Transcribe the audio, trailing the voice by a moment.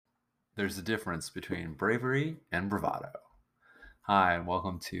There's a difference between bravery and bravado. Hi, and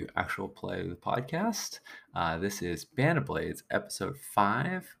welcome to Actual Play the podcast. This is Band of Blades, episode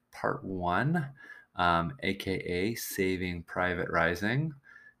 5, part 1, aka Saving Private Rising.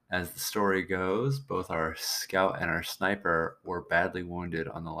 As the story goes, both our scout and our sniper were badly wounded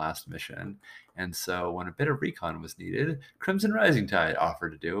on the last mission, and so when a bit of recon was needed, Crimson Rising Tide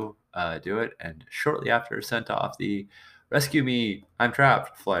offered to do it, and shortly after sent off the "Rescue me, I'm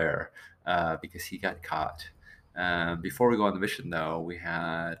trapped" flare because he got caught. Before we go on the mission, though, we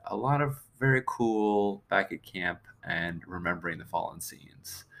had a lot of very cool back at camp and remembering the fallen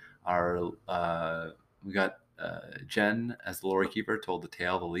scenes. We got Jen, as the lore keeper, told the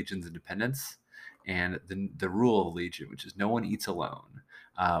tale of the Legion's independence and the rule of Legion, which is no one eats alone,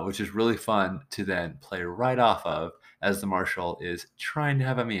 which is really fun to then play right off of as the Marshal is trying to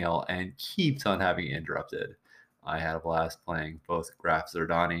have a meal and keeps on having it interrupted. I had a blast playing both Graf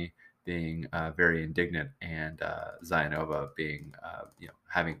Zerdani being very indignant and Zionova being,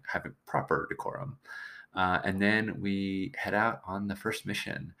 having proper decorum. And then we head out on the first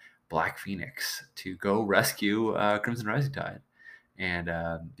mission, Black Phoenix, to go rescue Crimson Rising Tide. And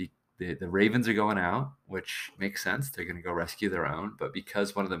the Ravens are going out, which makes sense. They're going to go rescue their own. But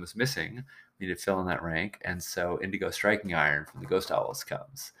because one of them is missing, we need to fill in that rank. And so Indigo Striking Iron from the Ghost Owls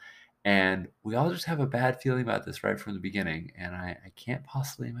comes. And we all just have a bad feeling about this right from the beginning. And I can't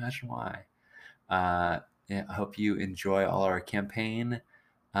possibly imagine why. I hope you enjoy all our campaign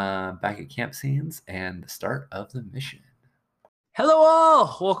back at camp scenes and the start of the mission. Hello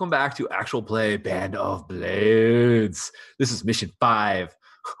all! Welcome back to Actual Play Band of Blades. This is mission 5.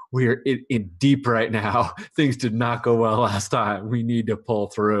 We are in deep right now. Things did not go well last time. We need to pull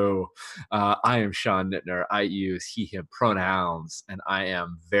through. I am Sean Nittner. I use he, him pronouns, and I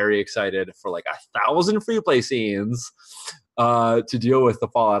am very excited for like 1,000 free play scenes to deal with the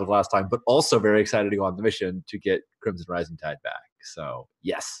fallout of last time, but also very excited to go on the mission to get Crimson Rising Tide back. So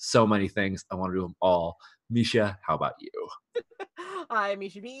yes, so many things. I want to do them all. Misha, how about you? Hi,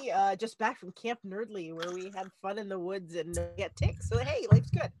 Misha B. Just back from Camp Nerdly, where we had fun in the woods and get ticks. So hey,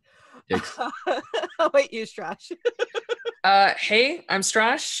 life's good. How about you, Strash? Hey, I'm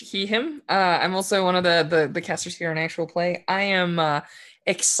Strash, he, him. I'm also one of the casters here in Actual Play. I am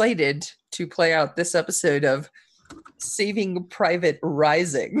excited to play out this episode of Saving Private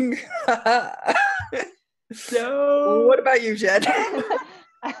Rising. So, what about you, Jen?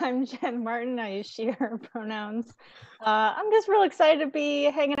 I'm Jen Martin. I use she, her pronouns. I'm just real excited to be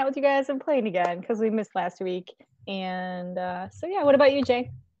hanging out with you guys and playing again because we missed last week. And so, yeah, what about you,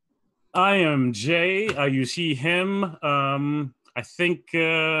 Jay? I am Jay. I use he, him. I think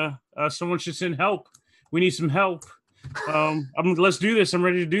someone should send help. We need some help. Let's do this. I'm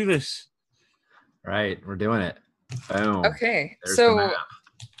ready to do this. Right, we're doing it. Boom. Okay, There's so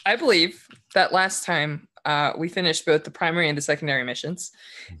I believe that last time we finished both the primary and the secondary missions,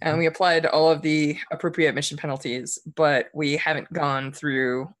 and we applied all of the appropriate mission penalties, but we haven't gone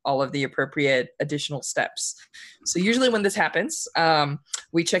through all of the appropriate additional steps. So usually when this happens,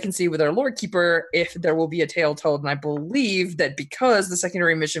 we check and see with our lore keeper if there will be a tale told, and I believe that because the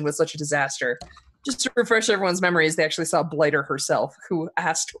secondary mission was such a disaster, just to refresh everyone's memories, they actually saw Blighter herself, who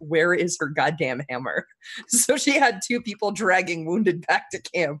asked, "Where is her goddamn hammer?" So she had 2 people dragging wounded back to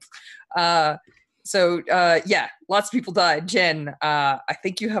camp. So lots of people died. Jen, I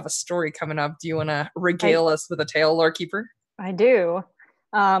think you have a story coming up. Do you want to regale us with a tale, lore keeper? I do.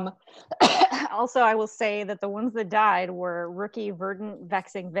 Also, I will say that the ones that died were rookie Verdant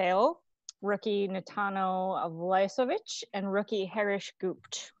Vexing Vale, rookie Natano Vlasovic, and rookie Harish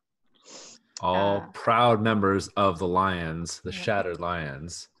Gupt. all proud members of the Lions, the Shattered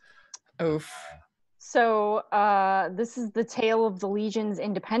Lions. Oof. So this is the tale of the Legion's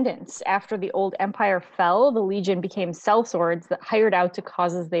independence. After the old empire fell, the Legion became sellswords that hired out to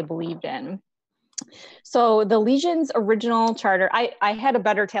causes they believed in. So the Legion's original charter, I had a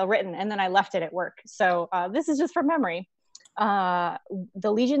better tale written and then I left it at work. So this is just from memory. The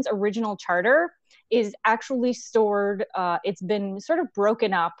Legion's original charter is actually stored, it's been sort of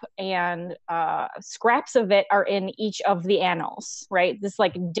broken up, and scraps of it are in each of the annals, right? This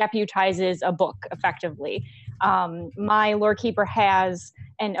like deputizes a book effectively. My lore keeper has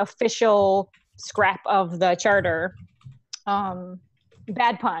an official scrap of the charter.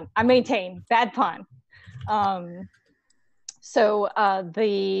 Bad pun, I maintain, bad pun. So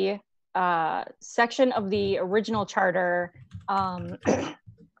the section of the original charter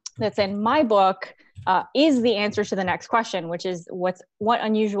that's in my book is the answer to the next question, which is what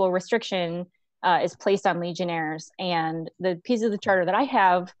unusual restriction is placed on Legionnaires. And the piece of the charter that I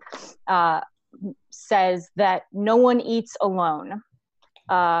have says that no one eats alone.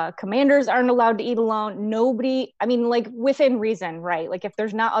 Commanders aren't allowed to eat alone. Nobody, I mean, like within reason, right? Like if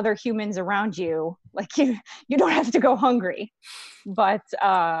there's not other humans around you, like you don't have to go hungry. But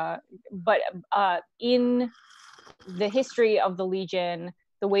in the history of the Legion,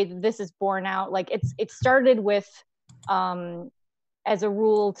 the way that this is borne out, like it started with as a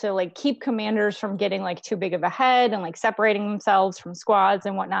rule to like keep commanders from getting like too big of a head and like separating themselves from squads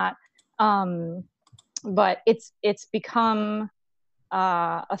and whatnot. But it's become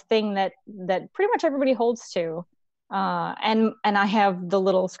a thing that pretty much everybody holds to. And I have the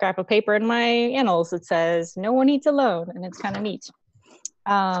little scrap of paper in my annals that says "No one eats alone," and it's kind of neat.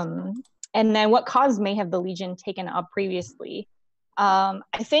 And then what cause may have the Legion taken up previously? I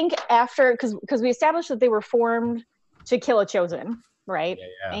think after, because we established that they were formed to kill a chosen, right?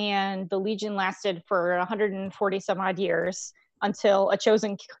 Yeah. And the Legion lasted for 140 some odd years until a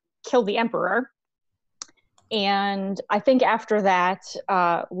chosen killed the Emperor. And I think after that,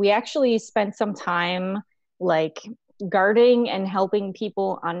 we actually spent some time like guarding and helping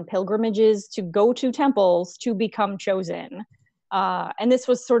people on pilgrimages to go to temples to become chosen. And this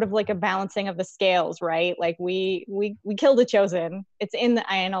was sort of like a balancing of the scales, right? Like we killed a chosen. It's in the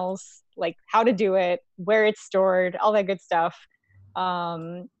annals, like how to do it, where it's stored, all that good stuff.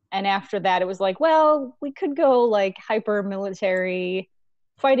 And after that, it was like, well, we could go like hyper military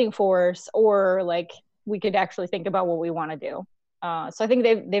fighting force, or like we could actually think about what we want to do. So I think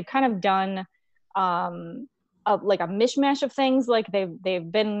they've kind of done like a mishmash of things. Like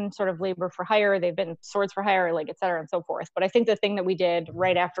they've been sort of labor for hire, they've been swords for hire, like et cetera and so forth. But I think the thing that we did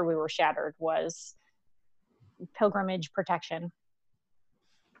right after we were shattered was pilgrimage protection.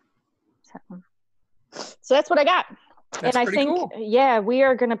 So that's what I got. That's and I pretty think, cool. yeah, we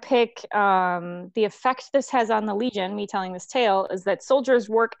are going to pick the effect this has on the Legion, me telling this tale, is that soldiers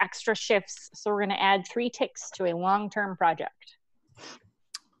work extra shifts. So we're going to add 3 ticks to a long-term project.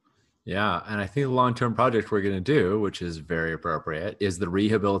 Yeah, and I think the long-term project we're going to do, which is very appropriate, is the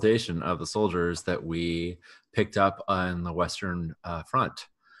rehabilitation of the soldiers that we picked up on the Western Front.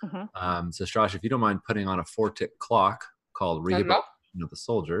 Mm-hmm. So, Strash, if you don't mind putting on a 4-tick clock called Rehabilitation of the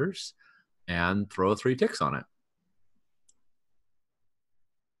Soldiers, and throw 3 ticks on it.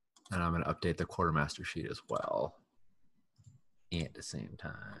 And I'm going to update the quartermaster sheet as well at the same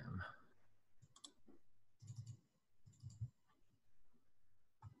time.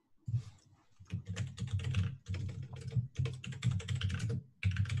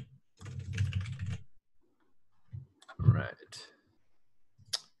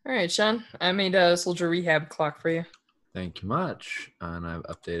 All right, Sean. I made a soldier rehab clock for you. Thank you much. And I've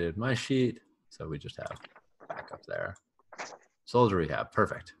updated my sheet. So we just have back up there. Soldier rehab.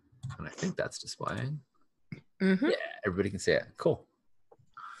 Perfect. And I think that's displaying. Mm-hmm. Yeah, everybody can see it. Cool.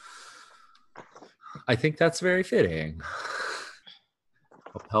 I think that's very fitting.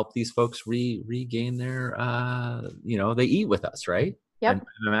 Help these folks regain their, they eat with us, right? Yep. And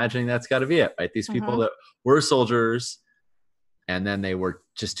I'm imagining that's got to be it, right? These people that were soldiers, and then they were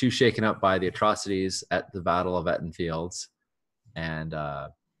just too shaken up by the atrocities at the Battle of Etten Fields, and now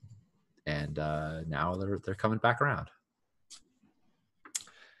they're coming back around.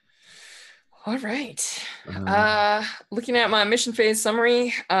 All right. Looking at my mission phase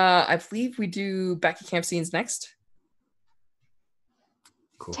summary, I believe we do Becky camp scenes next.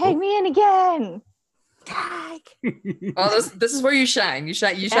 Cool. Tag me in again. Tag. Oh, this is where you shine. You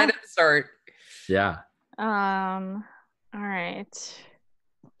shine at the start. Yeah. All right.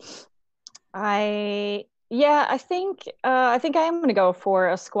 I think I am going to go for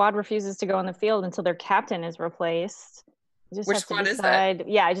a squad refuses to go on the field until their captain is replaced. Which squad is that?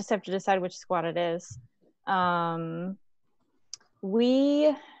 Yeah, I just have to decide which squad it is.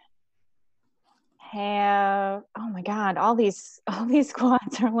 We have, oh my God, all these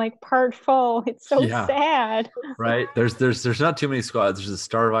squads are like part full. It's so sad. Right. There's not too many squads. There's the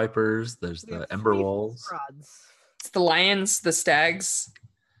Star Vipers. There's the Ember Wolves. It's the Lions, the Stags,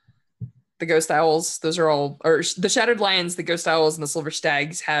 the Ghost Owls. Those are all, or the Shattered Lions, the Ghost Owls, and the Silver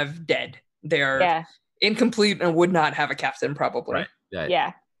Stags have dead. They are incomplete and would not have a captain probably. Right.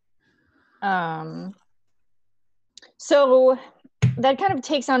 Yeah. So that kind of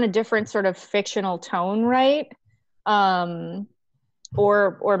takes on a different sort of fictional tone, right? Or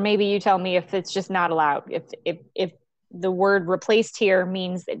maybe you tell me if it's just not allowed. If the word replaced here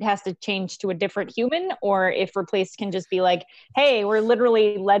means it has to change to a different human, or if replaced can just be like, hey, we're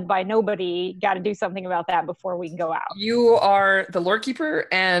literally led by nobody, got to do something about that before we can go out. You are the lore keeper,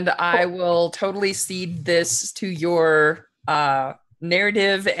 and I will totally cede this to your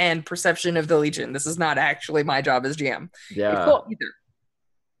narrative and perception of the Legion. This is not actually my job as GM. Yeah. Cool. Either.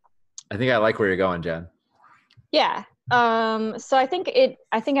 I think I like where you're going, Jen. Yeah. So I think I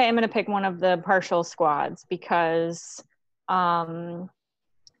am going to pick one of the partial squads because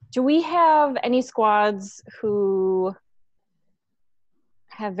do we have any squads who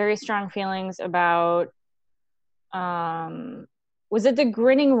have very strong feelings about was it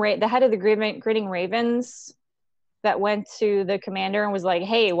the the head of the grinning ravens that went to the commander and was like,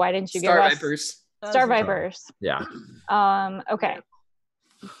 hey, why didn't you give us Vipers. Star Vipers? Yeah. Okay.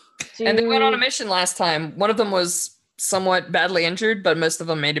 And they went on a mission last time. One of them was somewhat badly injured, but most of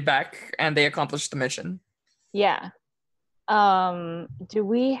them made it back and they accomplished the mission. Yeah. Do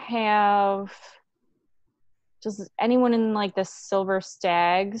we have, does anyone in like the Silver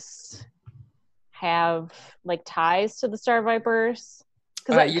Stags have like ties to the Star Vipers?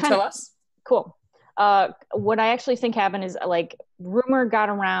 You tell us. Cool. What I actually think happened is like rumor got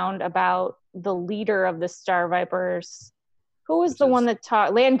around about the leader of the Star Vipers. Who was the one that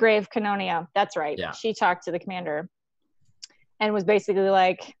talked? Landgrave Canonia. That's right. Yeah. She talked to the commander and was basically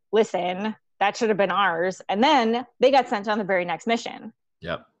like, listen, that should have been ours. And then they got sent on the very next mission.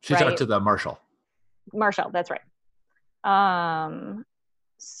 Yep. She talked to the marshal. Marshal, that's right.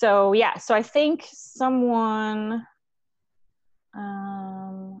 So yeah, so I think someone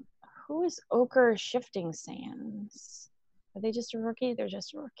who is Ochre Shifting Sands? Are they just a rookie? They're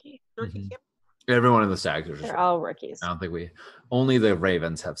just a rookie. Rookie, yep. Everyone in the Stags are just They're all rookies. I don't think only the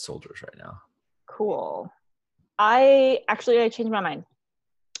Ravens have soldiers right now. Cool. I changed my mind.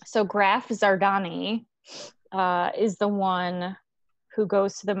 So Graf Zardani is the one who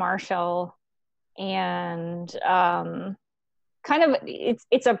goes to the Marshal and kind of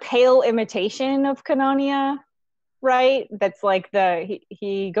it's a pale imitation of Canonia, right? That's like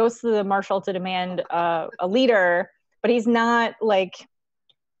he goes to the Marshal to demand a leader, but he's not like,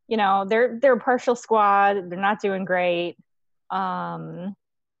 you know, they're a partial squad. They're not doing great. I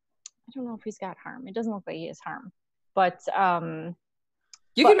don't know if he's got harm. It doesn't look like he has harm, but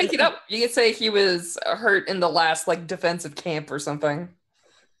you can make it up. You could say he was hurt in the last like defensive camp or something.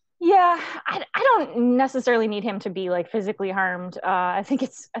 Yeah, I don't necessarily need him to be like physically harmed. I think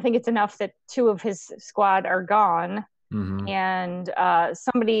it's enough that 2 of his squad are gone, and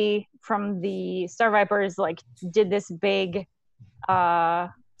somebody from the Star Vipers like did this big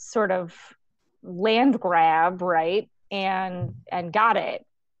sort of land grab, right, and got it,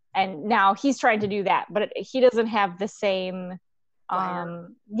 and now he's trying to do that, but he doesn't have the same.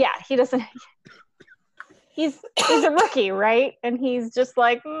 He doesn't. He's a rookie, right? And he's just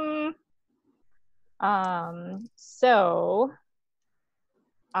like, So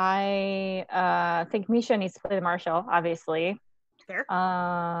I think Misha needs to play the Marshal, obviously. Fair.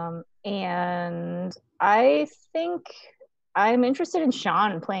 And I think I'm interested in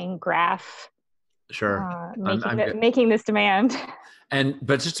Sean playing Graf. Sure. Making this demand.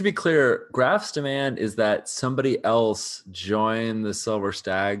 But just to be clear, Graf's demand is that somebody else join the Silver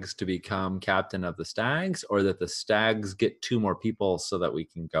Stags to become captain of the Stags, or that the Stags get 2 more people so that we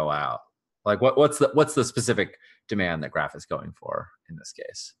can go out. Like what's the specific demand that Graf is going for in this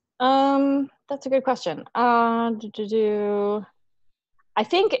case? That's a good question. I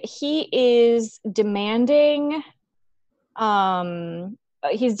think he is demanding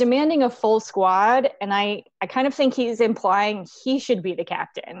he's demanding a full squad, and I kind of think he's implying he should be the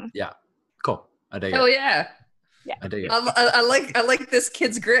captain. Yeah, cool. I dig Hell it. Yeah. I dig it. I like this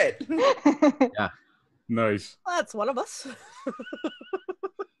kid's grit. Yeah, Nice. Well, that's one of us.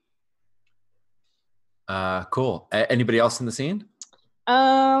 cool. Anybody else in the scene?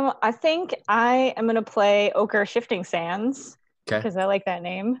 I think I am gonna play Ochre Shifting Sands because I like that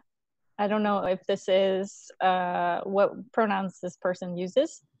name. I don't know if this is what pronouns this person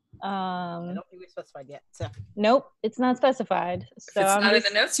uses. I don't think we specified yet. So. Nope, it's not specified. So If it's not in the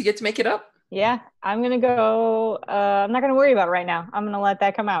notes, you get to make it up. Yeah, I'm gonna go. I'm not gonna worry about it right now. I'm gonna let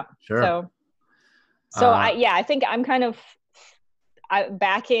that come out. Sure. So I think I'm kind of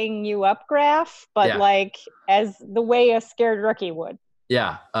backing you up, Graf, but like as the way a scared rookie would.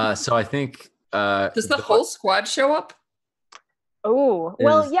 Yeah. So I think. Does the whole squad show up? Oh,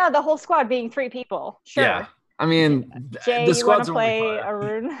 well, yeah, the whole squad being 3 people. Sure. Yeah. I mean, Jay, the you want squad's to only play 5.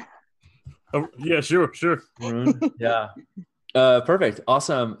 Arun? Oh, yeah, sure. Arun? Yeah. Perfect.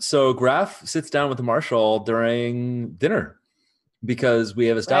 Awesome. So Graf sits down with the Marshal during dinner because we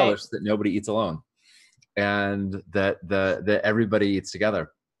have established that nobody eats alone and that everybody eats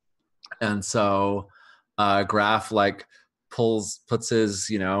together. And so Graf like puts his,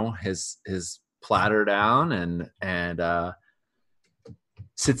 his platter down and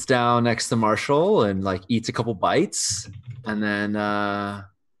sits down next to the Marshal and like eats a couple bites and then kind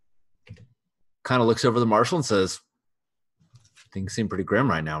of looks over the Marshal and says, "Things seem pretty grim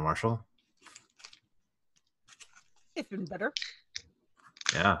right now, Marshal." they've been better.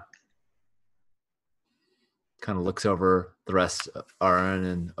 Yeah. Kind of looks over the rest of Aaron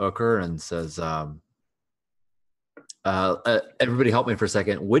and Oker and says, everybody help me for a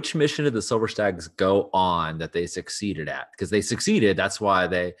second. Which mission did the Silver Stags go on that they succeeded at? Because they succeeded. That's why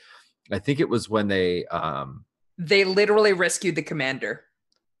I think it was when they literally rescued the commander.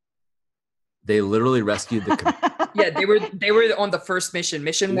 They literally rescued the Yeah, they were on the first mission,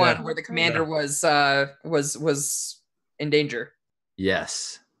 mission 1, where the commander was in danger.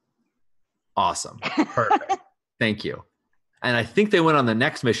 Yes. Awesome. Perfect. Thank you. And I think they went on the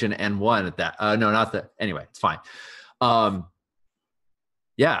next mission and won at that. No, not that. Anyway, it's fine.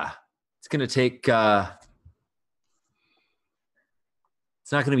 Yeah, it's going to take, it's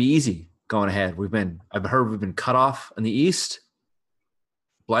not going to be easy going ahead. I've heard we've been cut off in the east.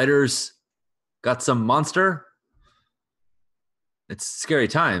 Blighters got some monster. It's scary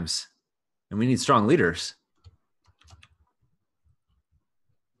times and we need strong leaders.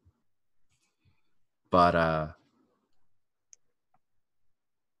 But,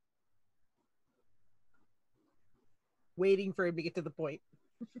 Waiting for him to get to the point.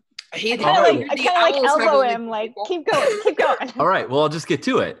 I hate I kind of like elbow him, like, keep going. All right, well, I'll just get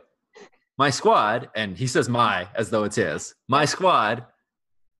to it. My squad, and he says my as though it's his, my squad,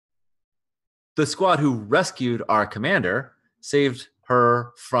 the squad who rescued our commander, saved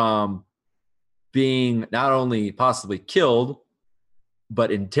her from being not only possibly killed,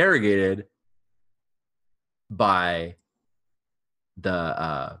 but interrogated by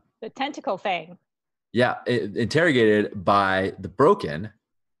the tentacle thing. Yeah, interrogated by the Broken.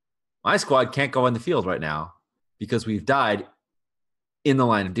 My squad can't go in the field right now because we've died in the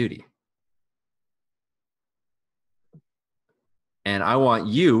line of duty. And I want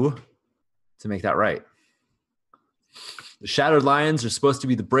you to make that right. The Shattered Lions are supposed to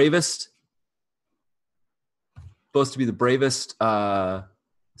be the bravest.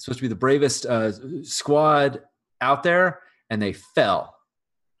 Squad out there, and they fell.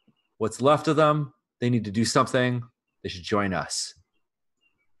 What's left of them? They need to do something. They should join us.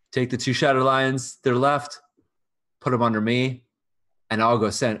 Take the 2 Shattered Lions, they're left, put them under me, and I'll go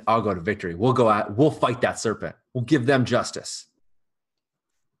to victory. We'll fight that serpent. We'll give them justice.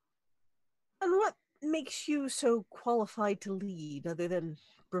 And what makes you so qualified to lead other than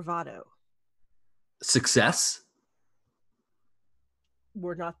bravado? Success.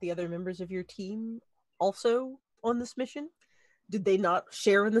 Were not the other members of your team also on this mission? Did they not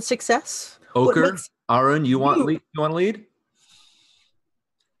share in the success? Oker, Aaron, you want to lead?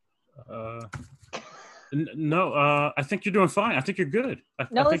 No, I think you're doing fine. I think you're good.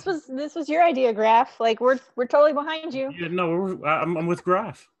 This was your idea, Graf. Like we're totally behind you. Yeah, no, I'm with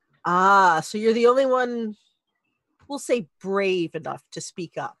Graf. Ah, so you're the only one, we'll say, brave enough to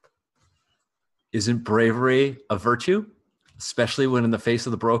speak up. Isn't bravery a virtue, especially when in the face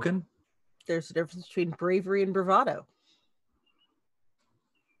of the Broken? There's a difference between bravery and bravado.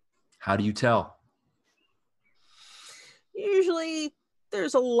 How do you tell? Usually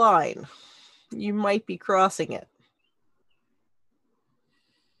there's a line. You might be crossing it.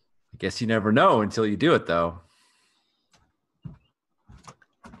 I guess you never know until you do it, though.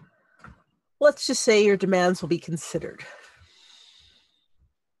 Let's just say your demands will be considered.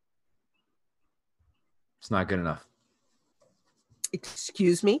 It's not good enough.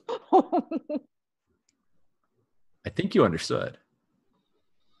 Excuse me? I think you understood.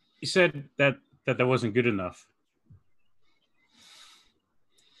 He said that wasn't good enough.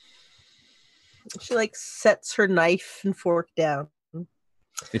 She sets her knife and fork down.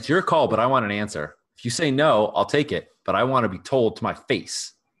 It's your call, but I want an answer. If you say no, I'll take it, but I want to be told to my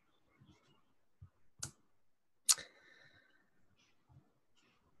face.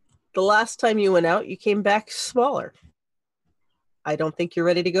 The last time you went out, you came back smaller. I don't think you're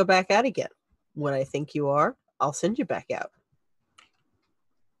ready to go back out again. When I think you are, I'll send you back out.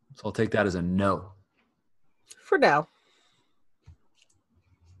 So I'll take that as a no. For now.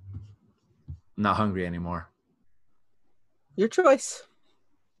 I'm not hungry anymore. Your choice.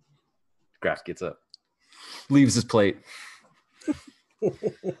 Graf gets up. Leaves his plate.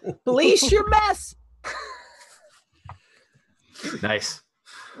 Police your mess! Nice.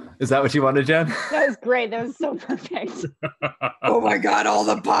 Is that what you wanted, Jen? That was great. That was so perfect. Oh my God, all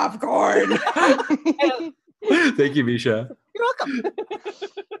the popcorn. Thank you, Misha. You're welcome.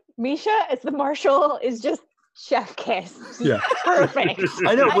 Misha, as the marshal, is just chef kiss. Yeah. Perfect.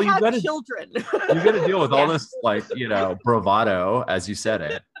 I know. Well, I have you children. got to deal with all this, bravado, as you said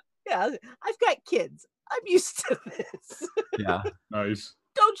it. Yeah, I've got kids. I'm used to this. Yeah. Nice.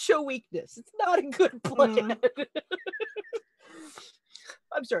 Don't show weakness. It's not a good plan.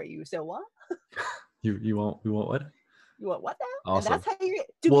 I'm sorry, you said what? You won't what? You want what now? Awesome. And that's how you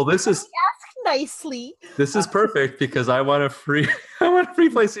Well, this is ask nicely. this is perfect because I want a free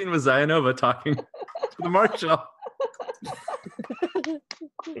play scene with Zayanova talking to the Marshal.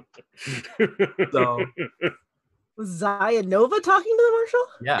 So Was Zayanova talking to the Marshal?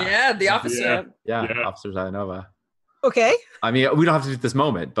 Yeah, the officer. Yeah, Yeah. Officer Zayanova. Okay. I mean, we don't have to do it this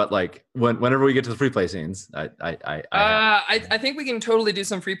moment, but like whenever we get to the free play scenes, I think we can totally do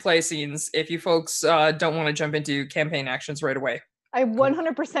some free play scenes if you folks don't want to jump into campaign actions right away. I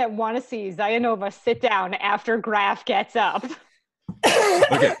 100% want to see Zayanova sit down after Graf gets up.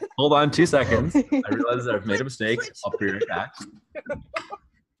 Okay, hold on 2 seconds. I realize that I've made a mistake. I'll be right back.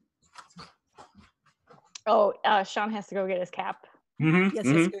 Oh, Sean has to go get his cap. Mhm, Yes,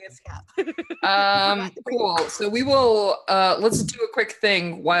 mhm. yes, Scap. Cool. So we will let's do a quick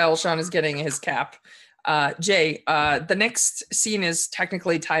thing while Sean is getting his cap. Jay, the next scene is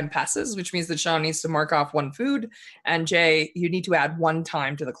technically time passes, which means that Sean needs to mark off 1 food, and Jay, you need to add 1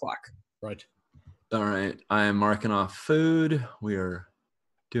 time to the clock. Right. All right, I am marking off food. We are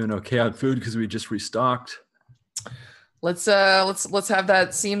doing okay on food because we just restocked. Let's have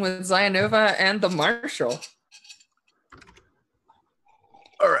that scene with Zayanova and the Marshal.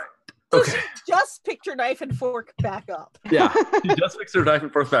 All right. Okay. Just pick your knife and fork back up. Yeah. She just fixed her knife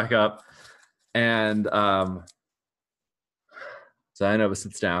and fork back up, and Zayanova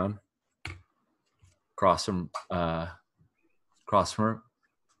sits down across from her.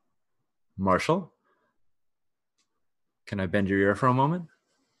 Marshal, can I bend your ear for a moment?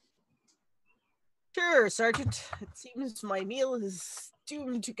 Sure, Sergeant. It seems my meal is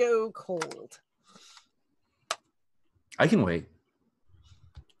doomed to go cold. I can wait.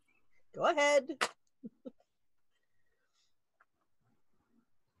 Go ahead.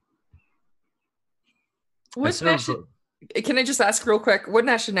 Can I just ask real quick, what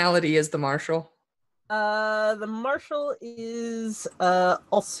nationality is the Marshal? The Marshal is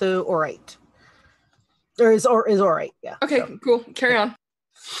also all right. Or is all right, yeah. Okay, so. cool. Carry on.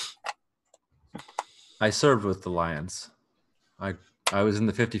 I served with the Lions. I was in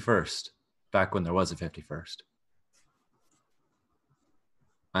the 51st, back when there was a 51st.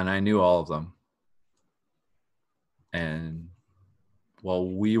 And I knew all of them. And while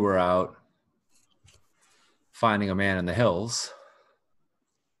we were out finding a man in the hills,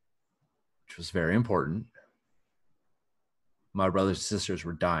 which was very important, my brothers and sisters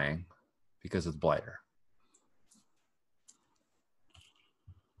were dying because of the blighter.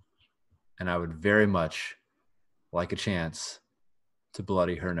 And I would very much like a chance to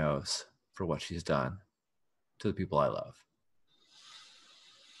bloody her nose for what she's done to the people I love.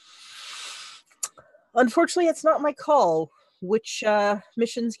 Unfortunately, it's not my call which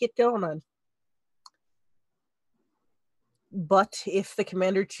missions get going on. But if the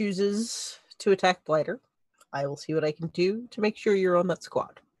commander chooses to attack Blighter, I will see what I can do to make sure you're on that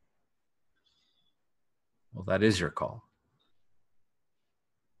squad. Well, that is your call.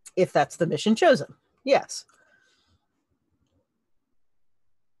 If that's the mission chosen, yes.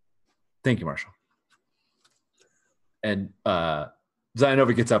 Thank you, Marshal. And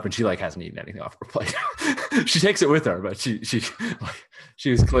Zayanova gets up and she hasn't eaten anything off her plate. She takes it with her, but she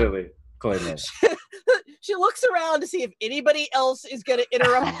was clearly. She looks around to see if anybody else is going to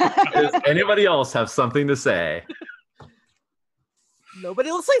interrupt. Does anybody else have something to say?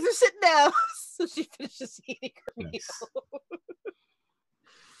 Nobody looks like they're sitting down, so she finishes eating her meal.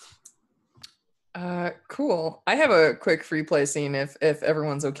 Nice. Cool. I have a quick free play scene if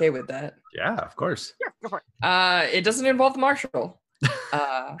everyone's okay with that. Yeah, of course. Sure, go for it. It doesn't involve the Marshal.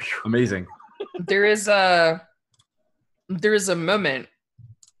 Amazing. There is a moment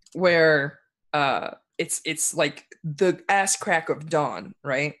where it's like the ass crack of dawn,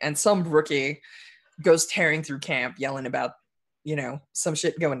 right? And some rookie goes tearing through camp yelling about, some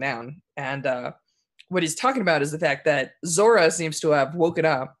shit going down. And what he's talking about is the fact that Zora seems to have woken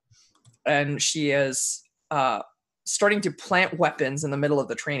up and she is starting to plant weapons in the middle of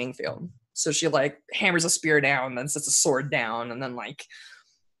the training field. So she hammers a spear down, then sets a sword down, and then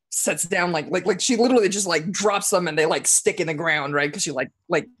sets down like she literally just drops them and they stick in the ground, right? Because she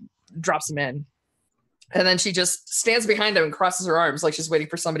drops them in. And then she just stands behind him and crosses her arms like she's waiting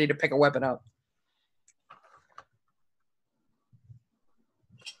for somebody to pick a weapon up.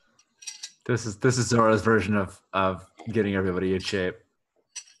 This is Zora's version of getting everybody in shape.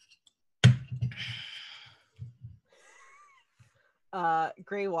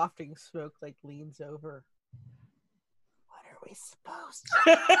 Gray wafting smoke leans over. What are we supposed to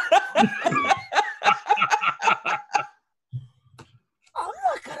do? I'm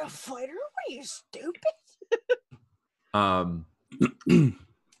not gonna fight her. What are you, stupid?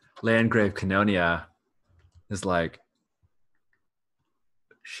 Landgrave Canonia is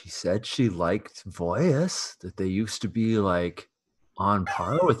She said she liked Voyus, that they used to be like on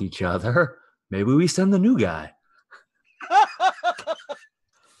par with each other. Maybe we send the new guy.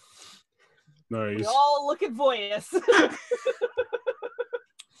 Nice. We all look at Voyus.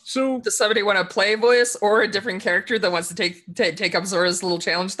 So Does somebody want to play Voice or a different character that wants to take up Zora's little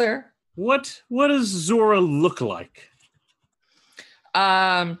challenge there? what does Zora look like?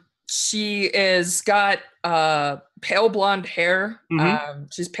 She is got pale blonde hair.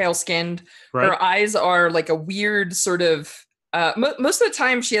 She's pale skinned. Right. Her eyes are like a weird sort of most of the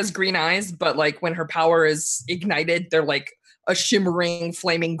time she has green eyes, but like when her power is ignited, they're like a shimmering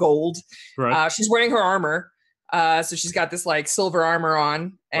flaming gold. Right. She's wearing her armor. So she's got this like silver armor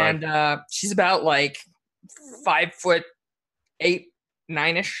on, and she's about like 5'8",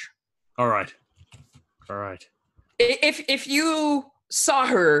 9ish. All right. If you saw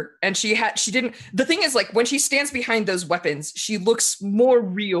her and she didn't, the thing is, like, when she stands behind those weapons, she looks more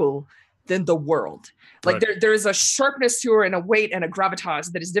real than the world. Like there is a sharpness to her and a weight and a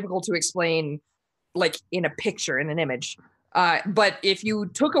gravitas that is difficult to explain, like in a picture, in an image. But if you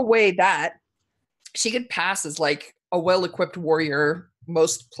took away that, she could pass as like a well-equipped warrior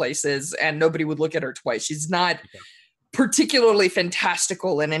most places, and nobody would look at her twice. She's not particularly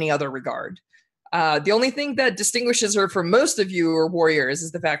fantastical in any other regard. The only thing that distinguishes her from most of you or warriors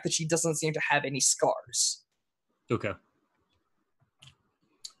is the fact that she doesn't seem to have any scars. Okay.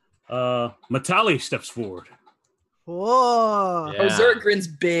 Matali steps forward. Whoa. Yeah. Oh, Zora grins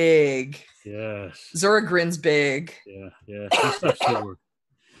big. Yes. Zora grins big. Yeah. She steps forward.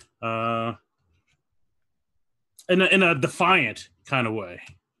 In a defiant kind of way.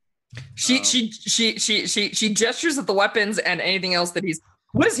 She gestures at the weapons and anything else that he's.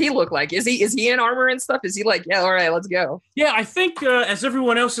 What does he look like? Is he in armor and stuff? Is he like, yeah, all right, let's go? Yeah, I think as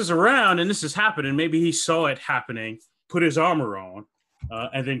everyone else is around and this is happening, maybe he saw it happening, put his armor on,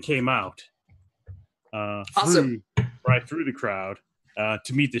 and then came out Awesome. through the crowd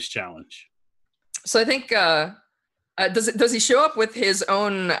to meet this challenge. So I think does he show up with his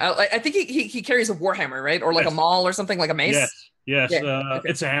own? I think he carries a warhammer, right, or like a maul or something, like a mace. Yes. Yeah, okay.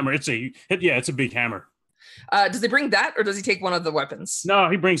 It's a hammer. It's a big hammer. Does he bring that, or does he take one of the weapons? No,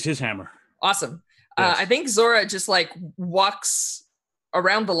 he brings his hammer. Awesome. Yes. I think Zora just like walks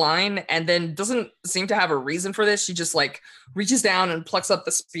around the line and then doesn't seem to have a reason for this. She just like reaches down and plucks up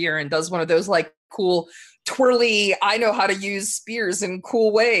the spear and does one of those like cool twirly, I know how to use spears in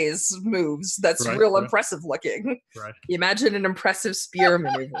cool ways moves. That's real impressive looking. Right. Imagine an impressive spear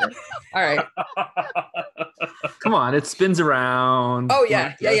maneuver. All right. Come on, it spins around. Oh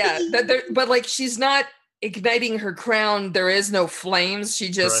yeah. But like she's not igniting her crown. There is no flames. She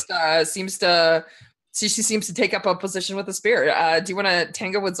just seems to take up a position with the spear. Do you want to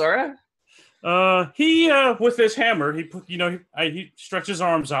tango with Zora? He with his hammer, he stretches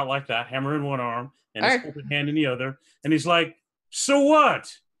arms out like that, hammer in one arm and his open hand in the other, and he's like, "So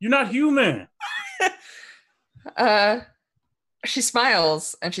what? You're not human." She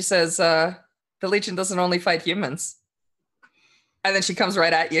smiles and she says, "The Legion doesn't only fight humans." And then she comes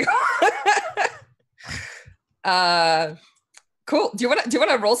right at you. Cool. Do you want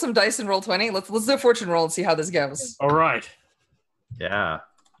to roll some dice and roll 20? Let's do a fortune roll and see how this goes. All right. Yeah.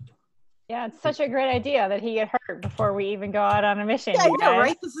 Yeah, it's such a great idea that he get hurt before we even go out on a mission. Yeah, I know,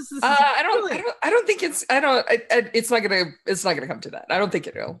 right? This is I don't think it's it's not gonna come to that. I don't think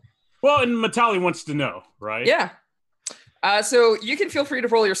it will. Well, and Matali wants to know, right? Yeah. So you can feel free to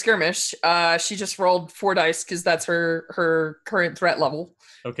roll your skirmish. She just rolled 4 dice because that's her current threat level.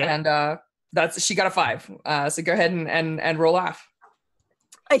 Okay. And she got a 5. So go ahead and roll off.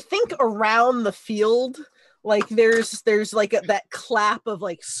 I think around the field, like there's like that clap of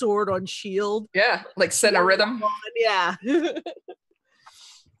like sword on shield. Yeah, like set a rhythm. Yeah.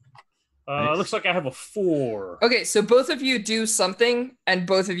 Looks like I have a 4. Okay, so both of you do something and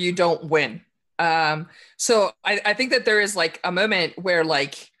both of you don't win. So I think that there is like a moment where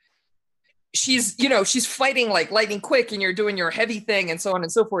like she's fighting like lightning quick and you're doing your heavy thing and so on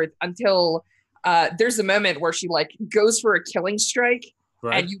and so forth until there's a moment where she like goes for a killing strike.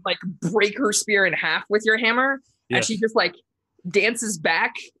 Right. And you like break her spear in half with your hammer, and she just like dances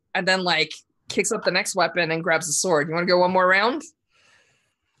back and then like kicks up the next weapon and grabs the sword. You want to go one more round?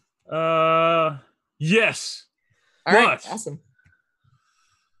 Yes. All right, awesome.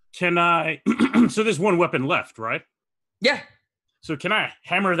 Can I? So there's one weapon left, right? Yeah. So can I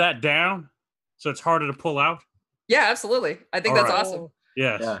hammer that down so it's harder to pull out? Yeah, absolutely. I think that's awesome.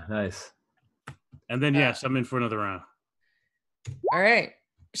 Yes. Yeah, nice. And then yes, I'm in for another round. All right.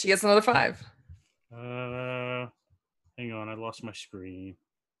 She gets another 5. Hang on, I lost my screen.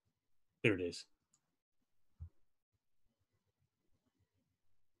 There it is.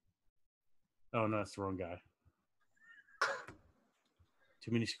 Oh no, that's the wrong guy.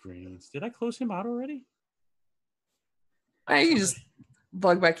 Too many screens. Did I close him out already? I can just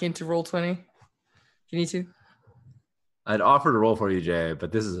log back into Roll20. You need to. I'd offer to roll for you, Jay,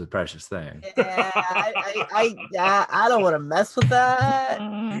 but this is a precious thing. Yeah, I don't want to mess with that.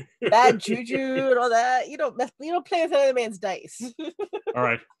 Bad juju and all that. You don't play with another man's dice. All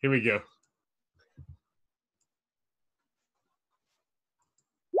right, here we go.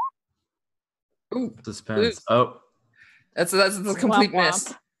 Ooh, Suspense. Ooh. Oh, that's a complete Womp miss.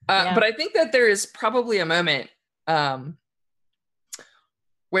 womp. Yeah. But I think that there is probably a moment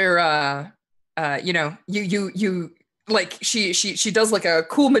where you like she does like a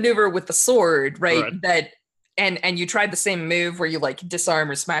cool maneuver with the sword, right? That and you tried the same move where you like disarm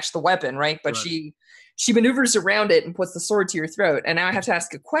or smash the weapon, right? But she maneuvers around it and puts the sword to your throat. And now I have to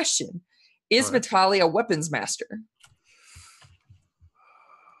ask a question. Is Vitali a weapons master?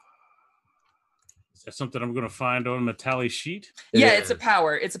 Is that something I'm going to find on Metali's sheet? It's a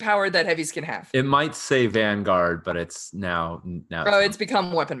power. It's a power that heavies can have. it might say Vanguard, but it's now. It's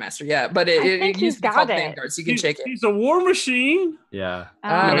become weapon master. Yeah, but I think it he's used to be got called it. Vanguard, so you can shake it. He's a war machine. Yeah. No,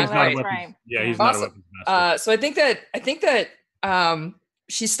 he's that's not a weapons- right. Yeah, he's Also, not a weapons master. So I think that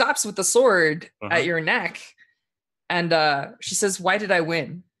she stops with the sword at your neck, and she says, "Why did I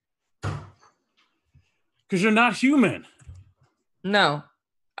win?" Because you're not human. No,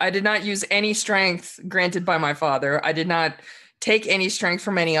 I did not use any strength granted by my father. I did not take any strength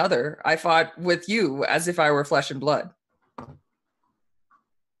from any other. I fought with you as if I were flesh and blood.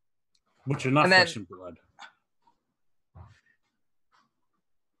 But you're not And then- flesh and blood.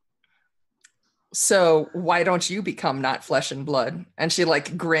 So why don't you become not flesh and blood? And she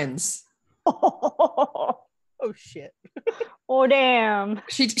like grins. Oh shit. Oh damn.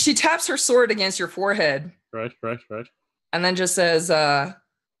 She taps her sword against your forehead Right. and then just says,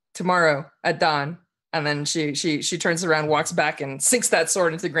 tomorrow at dawn. And then she turns around, walks back, and sinks that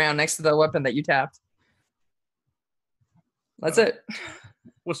sword into the ground next to the weapon that you tapped. That's it.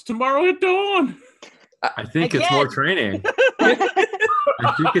 What's tomorrow at dawn? I think it's more Again. training.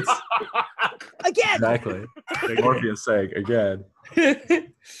 I think it's Again. exactly Morpheus saying again.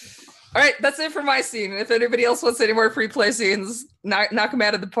 All right, that's it for my scene. If anybody else wants any more free play scenes, knock them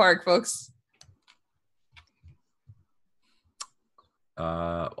out of the park, folks.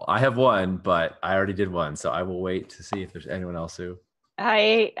 I have one, but I already did one, so I will wait to see if there's anyone else who.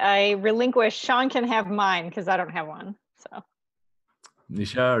 I relinquish. Sean can have mine because I don't have one. So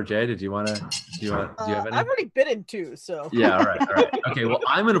Nisha or Jay, do you have any? I've already been in two, so. Yeah, all right. Okay, well,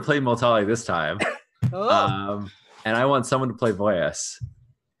 I'm going to play Moltali this time. Oh. And I want someone to play Voyas,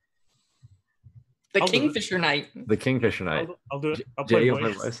 The I'll do it. Kingfisher Knight. the Kingfisher Knight. I'll do it. I'll Jay, play you'll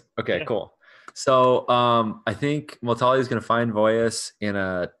play voice. Voyas? Okay, Yeah. cool. So I think Moltali is going to find Voyas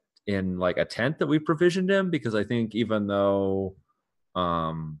in like a tent that we provisioned him, because I think even though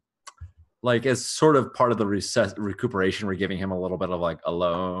like as sort of part of the recuperation, we're giving him a little bit of like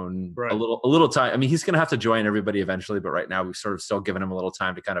alone, Right. a little time. I mean, he's going to have to join everybody eventually, but right now we've sort of still given him a little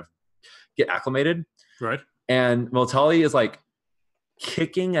time to kind of get acclimated. Right. And Moltali is like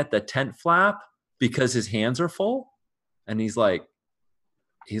kicking at the tent flap because his hands are full, and he's like,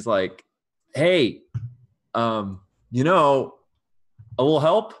 hey, a little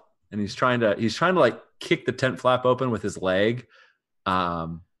help. And he's trying to like kick the tent flap open with his leg,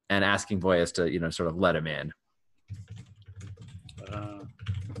 and asking Voyas to, sort of let him in.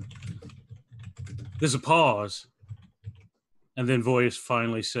 There's a pause, and then Voice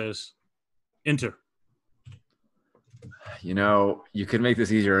finally says, "Enter." You could make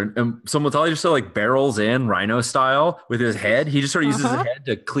this easier. And so Moltali just sort of like barrels in rhino style with his head. He just sort of uses his head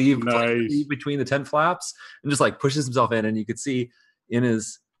to cleave between the tent flaps and just like pushes himself in. And you could see in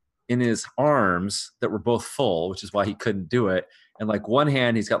his arms that were both full, which is why he couldn't do it. And like one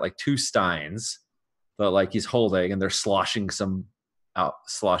hand, he's got like two steins that like he's holding, and they're sloshing something.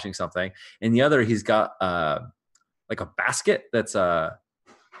 And the other, he's got like a basket that's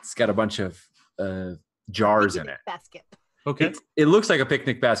it's got a bunch of jars in it. Basket. Okay. It looks like a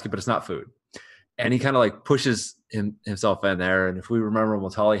picnic basket, but it's not food. And he kind of like pushes himself in there. And if we remember,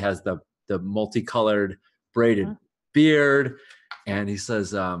 Moltali has the multicolored braided beard. And he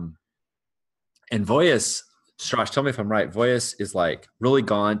says, and Voyas, Strash, tell me if I'm right. Voyas is like really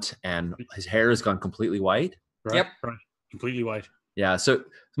gaunt, and his hair has gone completely white. Right. Yep. Right. Completely white. Yeah. So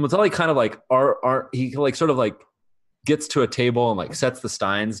Moltali kind of like he like sort of like gets to a table and like sets the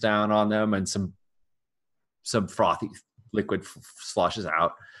steins down on them, and some frothy liquid sloshes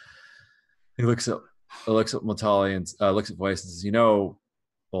out. He looks at Moltali and looks at Voice and says,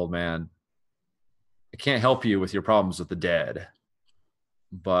 "Old man, I can't help you with your problems with the dead,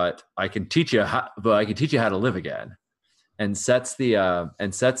 but I can teach you how to live again. And sets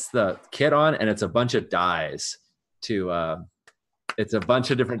the kit on, and it's a bunch of dyes it's a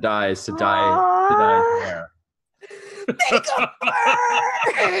bunch of different dyes to dye his hair. Make a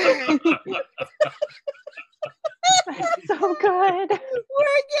burn! That's so good.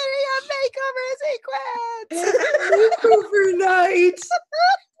 We're getting a makeover sequence. Overnight.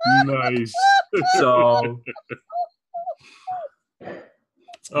 Nice. So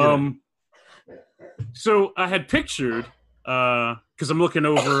So I had pictured, because I'm looking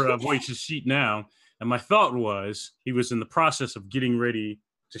over Voice's sheet now, and my thought was he was in the process of getting ready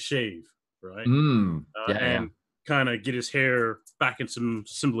to shave, right? And kind of get his hair back in some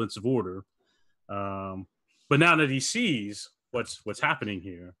semblance of order. But now that he sees what's happening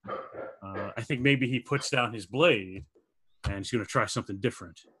here, I think maybe he puts down his blade and he's going to try something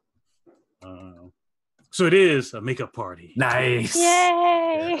different. So it is a makeup party. Nice.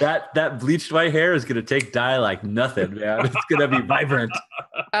 Yay! That bleached white hair is gonna take dye like nothing, man. It's gonna be vibrant.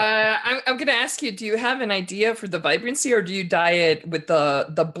 I'm gonna ask you, do you have an idea for the vibrancy, or do you dye it with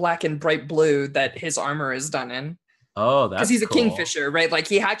the black and bright blue that his armor is done in? Oh, that's because he's a cool. kingfisher, right? Like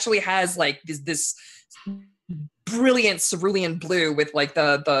he actually has like this brilliant cerulean blue with like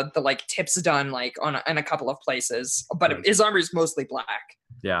the like tips done like in a couple of places, but his armor is mostly black.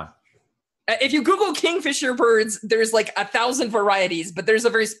 Yeah. If you Google kingfisher birds, there's like 1,000 varieties, but there's a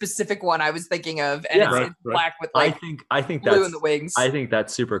very specific one I was thinking of, and it's black with like I think blue that's in the wings. I think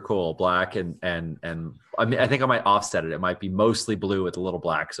that's super cool. Black and I mean, I think I might offset it. It might be mostly blue with a little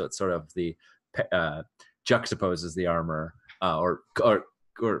black, so it's sort of the juxtaposes the armor, or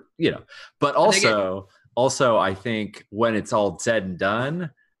you know. But also I think when it's all said and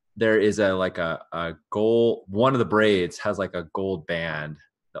done, there is a gold. One of the braids has like a gold band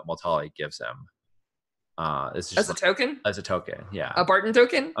that Moltali gives him. It's just as a token? As a token, yeah. A Barton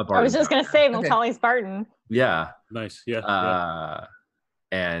token? A Barton I was just token. gonna say Moltali's Barton. Yeah. Nice. Yeah.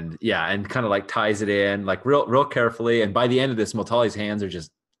 And kind of like ties it in like real carefully. And by the end of this, Moltali's hands are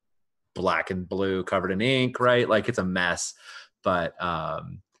just black and blue, covered in ink, right? Like it's a mess. But that's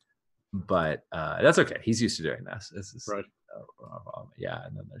okay. He's used to doing this. This is right. Yeah,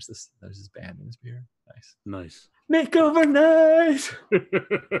 and then there's this band in his beard. Nice. Makeover night.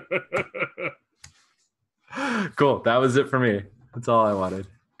 Cool. That was it for me. That's all I wanted.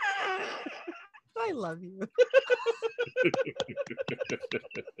 I love you.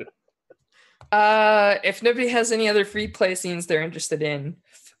 If nobody has any other free play scenes they're interested in,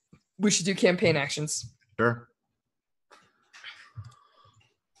 we should do campaign actions. Sure.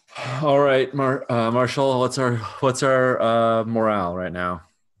 All right, Marshall. What's our morale right now?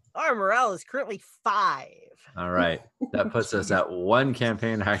 Our morale is currently 5. All right, that puts us at 1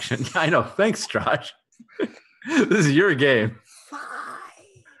 campaign action. I know. Thanks, Josh. This is your game. 5.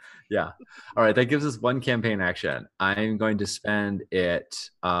 Yeah. All right, that gives us 1 campaign action. I'm going to spend it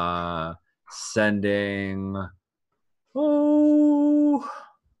sending.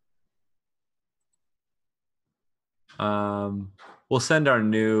 We'll send our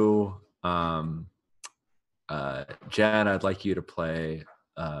new Jen. I'd like you to play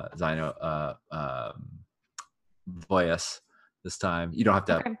Zyno Voyas this time. You don't have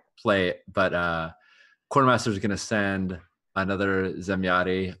to play it, but Quartermaster's going to send another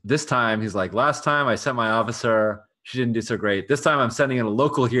Zemyati. This time, he's like, last time I sent my officer, she didn't do so great. This time I'm sending in a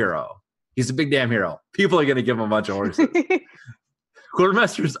local hero. He's a big damn hero. People are going to give him a bunch of horses.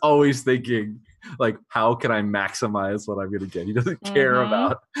 Quartermaster's always thinking, like, how can I maximize what I'm going to get? He doesn't care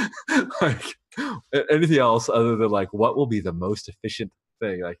about like anything else other than like what will be the most efficient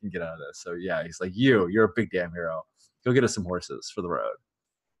thing I can get out of this. So yeah, he's like, you're a big damn hero. Go get us some horses for the road.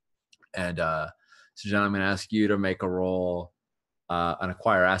 And so Jen, I'm going to ask you to make a roll, an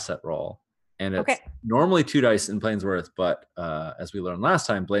acquire asset roll. And it's normally 2 dice in Plainsworth, but as we learned last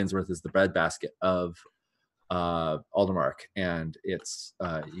time, Plainsworth is the breadbasket of Aldermark, and it's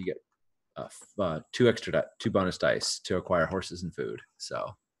you get 2 bonus dice to acquire horses and food.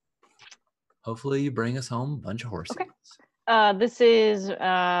 So hopefully you bring us home a bunch of horses. This is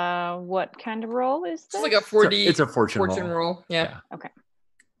what kind of roll is this? It's like a 40. It's a fortune roll. Yeah. Okay.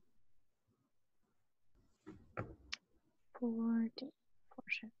 40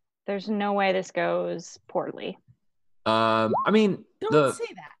 fortune. There's no way this goes poorly. I mean, Don't say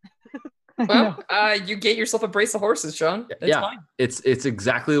that. Well, you get yourself a brace of horses, Sean. That's fine. It's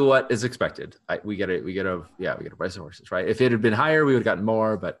exactly what is expected. We get a brace of horses, right? If it had been higher, we would have gotten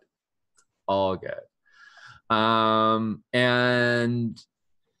more, but all good. And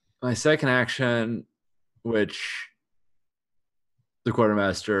my second action, which the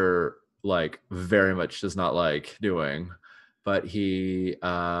Quartermaster like very much does not like doing, but he's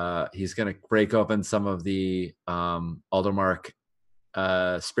going to break open some of the Aldermark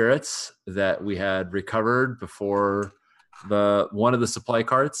spirits that we had recovered before one of the supply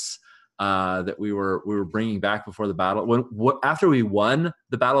carts that we were bringing back before the battle. After we won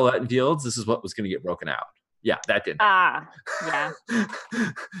the Battle of Fields, this is what was going to get broken out. Yeah, that didn't. Yeah.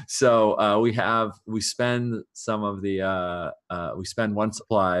 So we spend some of the we spend one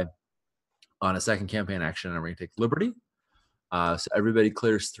supply on a second campaign action, and we're going to take Liberty. So everybody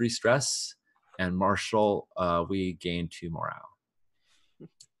clears 3 stress, and Marshall, we gain 2 morale.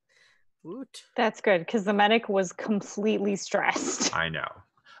 Woot. That's good, because the medic was completely stressed. I know.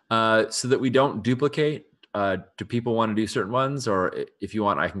 So that we don't duplicate, do people want to do certain ones? Or if you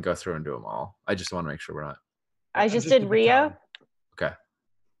want, I can go through and do them all. I just want to make sure we're not. I just did Ria. Okay.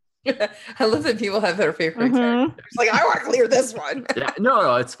 I love that people have their favorite characters. Like, I want to clear this one. Yeah,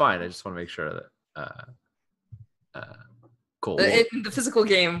 no, it's fine. I just want to make sure that cool. In the physical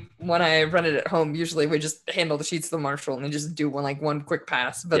game, when I run it at home, usually we just handle the sheets of the Marshal and then just do one quick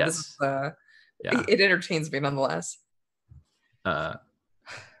pass. But this is, it entertains me nonetheless. All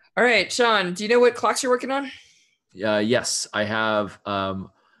right, Sean, do you know what clocks you're working on? Yes, I have I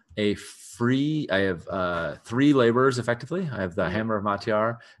have 3 laborers effectively. I have the Hammer of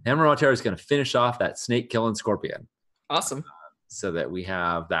Matiar. The Hammer of Matiar is going to finish off that snake killing scorpion. Awesome. So that we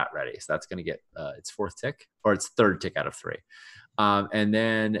have that ready. So that's going to get its 4th tick, or its 3rd tick out of 3. And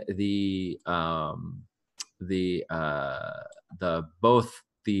then both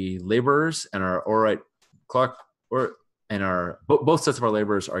the laborers and our Orite clock and our both sets of our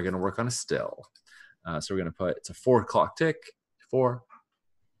laborers are going to work on a still. So we're going to put, it's a 4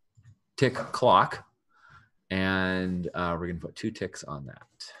 tick clock, and we're going to put 2 ticks on that.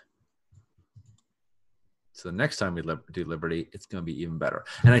 So the next time we do Liberty, it's going to be even better.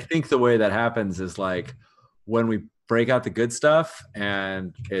 And I think the way that happens is like when we break out the good stuff,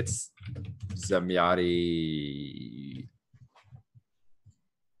 and it's Zamyati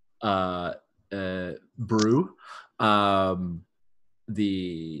brew.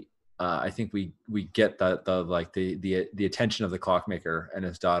 I think we get the attention of the clockmaker and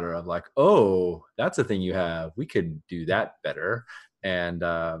his daughter of like, oh, that's a thing you have. We could do that better. And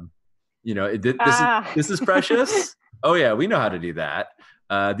this is precious. Oh yeah, we know how to do that.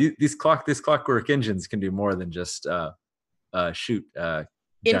 These clockwork engines can do more than just shoot.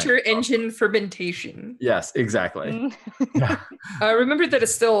 Inter-engine fermentation. Yes, exactly. Remember that it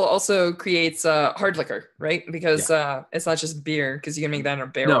still also creates hard liquor, right? Because it's not just beer, because you can make that in a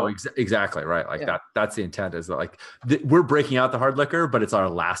barrel. No, exactly right. Like that's the intent. Is that like we're breaking out the hard liquor, but it's our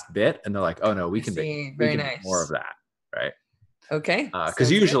last bit, and they're like, oh no, we can make more of that, right? Okay.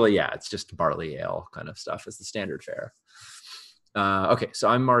 Because usually, it's just barley ale kind of stuff is the standard fare. Okay, so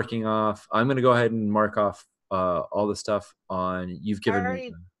I'm marking off. I'm going to go ahead and mark off all the stuff on. You've given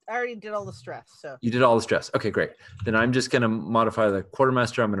me. I already did all the stress. So you did all the stress. Okay, great. Then I'm just going to modify the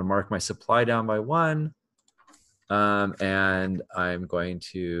quartermaster. I'm going to mark my supply down by 1, and I'm going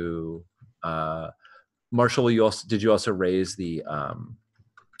to. Marshall, did you also raise the?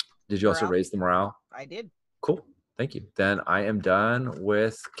 Did you also raise the morale? I did. Cool. Thank you. Then I am done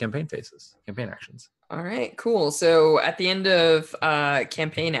with campaign actions. All right, cool. So at the end of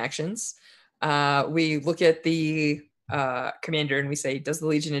campaign actions, we look at the commander and we say, does the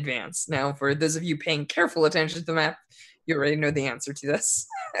Legion advance? Now, for those of you paying careful attention to the map, you already know the answer to this.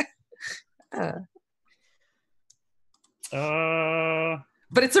 But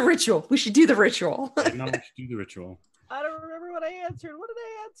it's a ritual. We should do the ritual. No, we should do the ritual. I don't remember what I answered. What did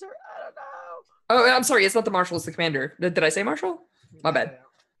I answer? I don't know. Oh, I'm sorry. It's not the Marshal. It's the commander. Did I say Marshal? My bad.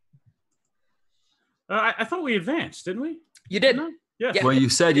 I thought we advanced, didn't we? You did. Yeah. Well, you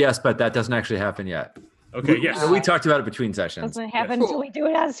said yes, but that doesn't actually happen yet. Okay, yes. We talked about it between sessions. Doesn't happen until we do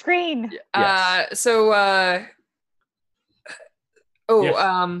it on screen. Yes. So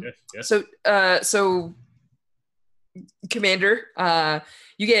commander,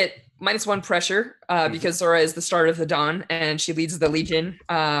 you get -1 pressure because Zora is the start of the dawn and she leads the Legion,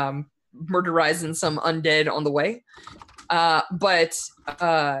 murderizing some undead on the way. But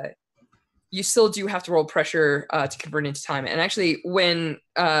you still do have to roll pressure to convert into time. And actually, when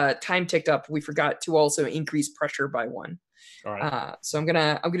time ticked up, we forgot to also increase pressure by 1. All right. So I'm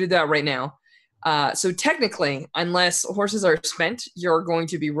gonna do that right now. So technically, unless horses are spent, you're going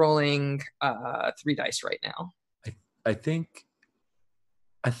to be rolling 3 dice right now. I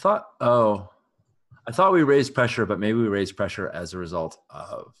thought we raised pressure, but maybe we raised pressure as a result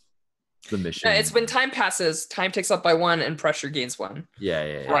of the mission. It's when time passes, time ticks up by 1 and pressure gains 1.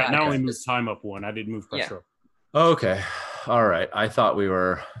 Yeah. Right. Now we moved time up 1. I didn't move pressure up. Okay. All right. I thought we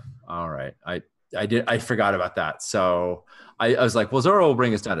were all right. I forgot about that. So I was like, well, Zora will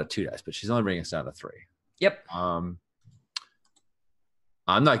bring us down to 2 dice, but she's only bringing us down to 3. Yep. I'm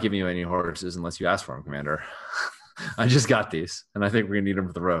not giving you any horses unless you ask for them, Commander. I just got these, and I think we're gonna need them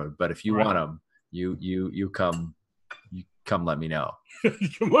for the road. But if you want them, you come let me know. You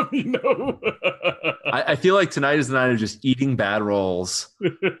can let me know. I feel like tonight is the night of just eating bad rolls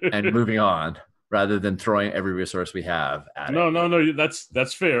and moving on, rather than throwing every resource we have at it. No.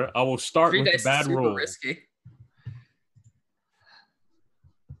 That's fair. I will start 3 with dice the bad is super roll. risky.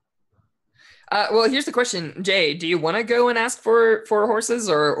 Well, here's the question, Jay. Do you want to go and ask for horses,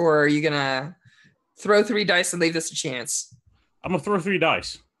 or are you gonna throw 3 dice and leave this a chance? I'm gonna throw 3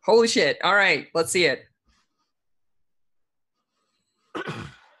 dice. Holy shit! All right, let's see it.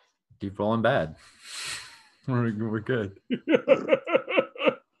 Keep rolling bad. We're good.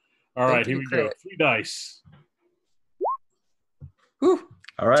 All right, here we go. 3 dice. Whew.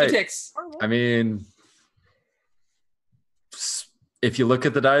 All right. 2 ticks. I mean, if you look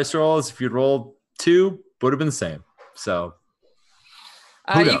at the dice rolls, if you'd rolled 2, would have been the same. So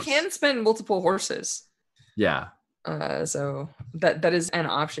You knows? can spend multiple horses. Yeah. So that is an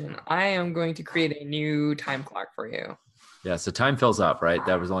option. I am going to create a new time clock for you. Yeah. So time fills up, right?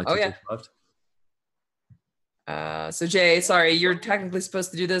 That was only 2 ticks left. So Jay, sorry, you're technically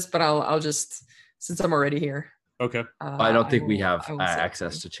supposed to do this, but I'll just, since I'm already here. Okay. I don't think we have I will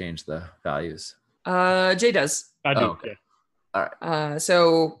access to change the values. Jay does. I do. Oh, okay. All right.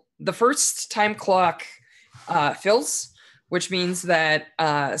 So the first time clock fills, which means that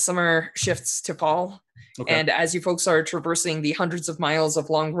summer shifts to fall. Okay. And as you folks are traversing the hundreds of miles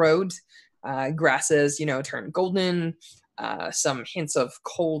of long road, grasses, turn golden. Some hints of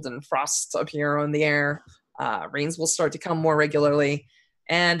cold and frost appear on the air. Rains will start to come more regularly.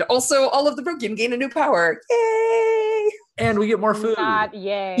 And also, all of the Broken gain a new power. Yay! And we get more food. Not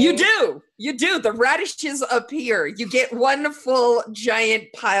yay. You do. The radishes appear. You get 1 full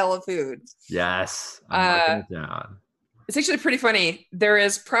giant pile of food. Yes. I'm marking it down. It's actually pretty funny. There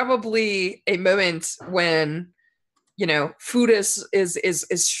is probably a moment when, food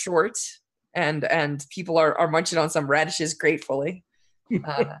is short and people are munching on some radishes gratefully.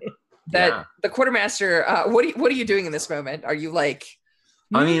 The quartermaster, what are you doing in this moment? Are you like,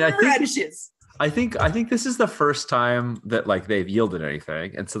 I mean, I think radishes? I think this is the first time that like they've yielded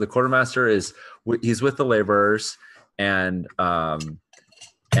anything, and so the quartermaster he's with the laborers, and I'm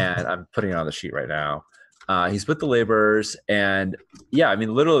putting it on the sheet right now. He's with the laborers, and yeah, I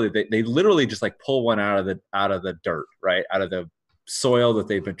mean, literally, they literally just like pull one out of the dirt, right, out of the soil that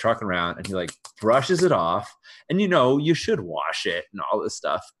they've been trucking around, and he like brushes it off, and you should wash it and all this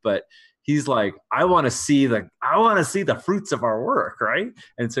stuff, but he's like, I want to see the fruits of our work, right?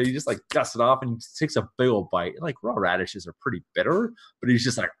 And so he just like dusts it off and he takes a big old bite. Like raw radishes are pretty bitter, but he's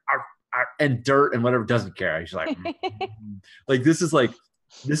just like, and dirt and whatever, doesn't care. He's like, like this is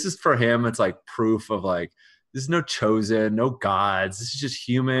for him. It's like proof of like, there's no chosen, no gods. This is just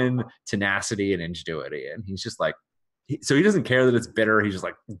human tenacity and ingenuity. And he's just like, so he doesn't care that it's bitter. He's just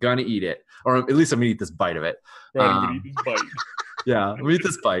like, gonna eat it, or at least I'm gonna eat this bite of it. Right, I'm gonna eat this bite. Yeah, I'm gonna eat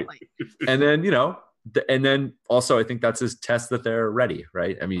this bite, and then and then also I think that's his test that they're ready,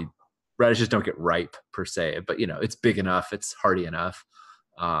 right? I mean, radishes don't get ripe per se, but it's big enough, it's hardy enough.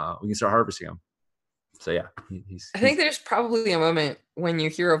 We can start harvesting them. So yeah, I think there's probably a moment when you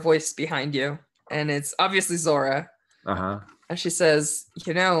hear a voice behind you, and it's obviously Zora. And she says,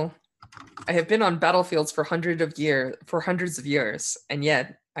 I have been on battlefields for hundreds of years, and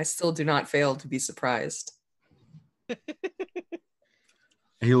yet I still do not fail to be surprised.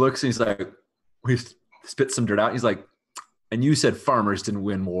 He looks and he's like, he spits some dirt out. He's like, and you said farmers didn't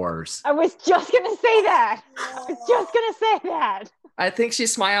win wars. I was just gonna say that. I think she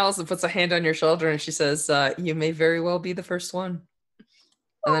smiles and puts a hand on your shoulder and she says, you may very well be the first one.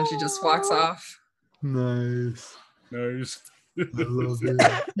 And then she just walks off. Nice. I love it.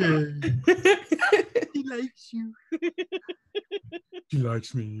 He likes you. He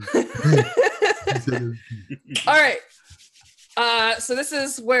likes me. All right. So this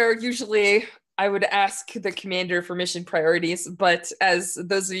is where usually I would ask the commander for mission priorities, but as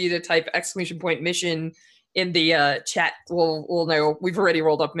those of you that type !mission in the chat will know, we've already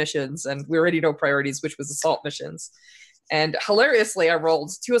rolled up missions and we already know priorities, which was assault missions. And hilariously, I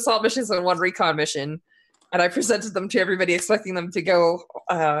rolled 2 assault missions and 1 recon mission, and I presented them to everybody expecting them to go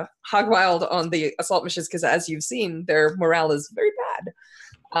hog wild on the assault missions because, as you've seen, their morale is very bad.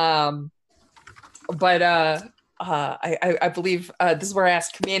 I believe this is where I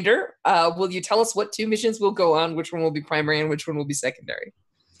asked Commander, will you tell us what 2 missions will go on, which one will be primary and which one will be secondary?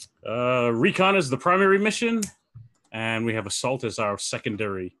 Recon is the primary mission, and we have assault as our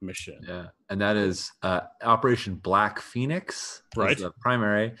secondary mission. Yeah, and that is Operation Black Phoenix. Right. Is the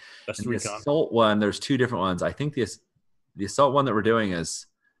primary. That's And the the recon. assault one. There's two different ones. I think the assault one that we're doing is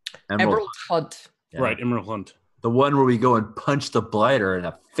Emerald Hunt. Yeah. Right, Emerald Hunt. The one where we go and punch the blighter in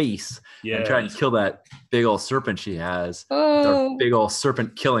the face and try and Yes. kill that big old serpent she has. With Oh, our big old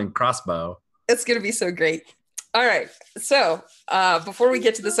serpent killing crossbow. it's gonna be so great. All right. So before we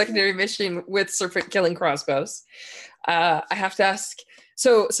get to the secondary mission with serpent killing crossbows, I have to ask.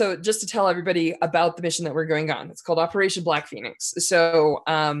 So just to tell everybody about the mission that we're going on, it's called Operation Black Phoenix. So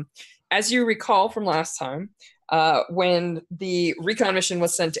as you recall from last time, when the recon mission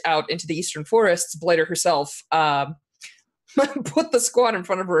was sent out into the Eastern Forests, Blighter herself put the squad in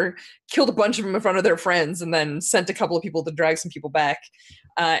front of her, killed a bunch of them in front of their friends, and then sent a couple of people to drag some people back.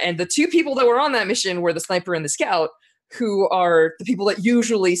 And the two people that were on that mission were the sniper and the scout, who are the people that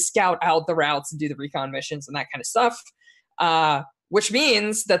usually scout out the routes and do the recon missions and that kind of stuff, which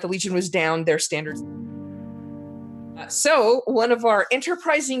means that the Legion was down their standards. So one of our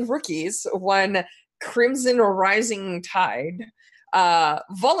enterprising rookies, one Crimson Rising Tide,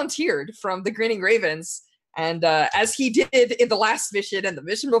 volunteered from the Grinning Ravens. And as he did in the last mission and the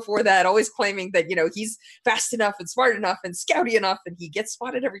mission before that, always claiming that, he's fast enough and smart enough and scouty enough and he gets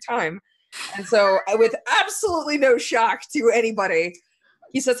spotted every time. And so with absolutely no shock to anybody,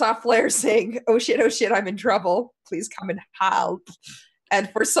 he sets off flares saying, oh shit, I'm in trouble. Please come and help. And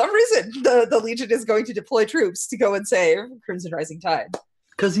for some reason, the Legion is going to deploy troops to go and save Crimson Rising Tide.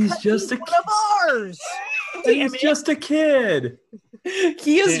 Because he's just He's one of ours. he's just a kid.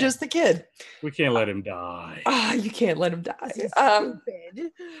 He is just a kid. We can't let him die. You can't let him die. This is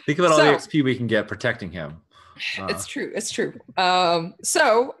stupid. Think about all the So- XP we can get protecting him. It's true.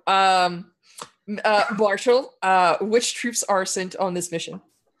 Marshall, which troops are sent on this mission?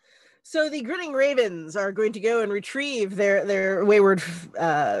 So the Grinning Ravens are going to go and retrieve their wayward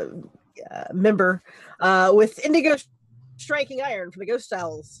member with Indigo Striking Iron from the Ghost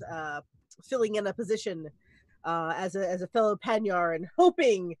Owls, filling in a position as a fellow Panyar and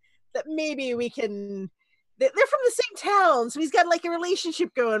hoping that maybe we can. They're from the same town, so he's got like a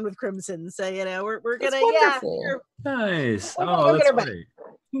relationship going with Crimson. So we're That's gonna wonderful. sure. Nice. We're Oh, gonna that's get her back.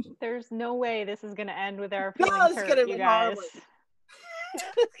 great. There's no way this is going to end with our No, feelings it's hurt, gonna you be guys. horribly.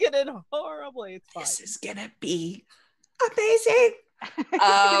 It's getting horribly. It's fine. This is gonna be amazing.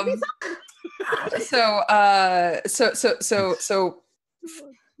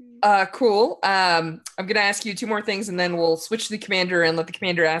 Cool. I'm gonna ask you two more things, and then we'll switch to the commander and let the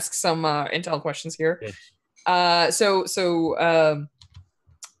commander ask some intel questions here. Yes. Who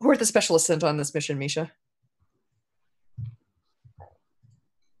are the specialists sent on this mission, Misha?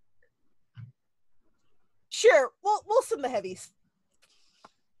 Sure, we'll send the heavies.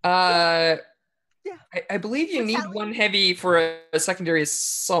 I believe you What's need that? one heavy for a secondary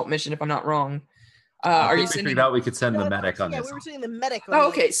assault mission, if I'm not wrong. I Are think you we sending? figured out we could send the No, medic on yeah, this. we were sending the medic. On Oh, the-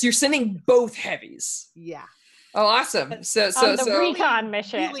 okay. So you're sending both heavies. Yeah. Oh, awesome. So On the recon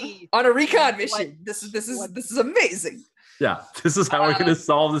mission. Really, on a recon What- mission. This is amazing. Yeah, this is how we're going to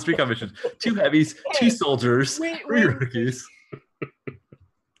solve this recon mission. 2 heavies, 2 soldiers, Wait, 3 wait. rookies.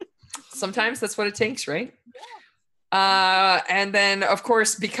 Sometimes that's what it takes, right? And then, of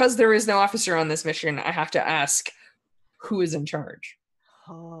course, because there is no officer on this mission, I have to ask, who is in charge?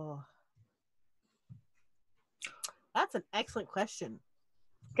 Oh, that's an excellent question.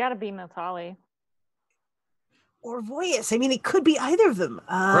 It's got to be Natali. Or Voyus. I mean, it could be either of them.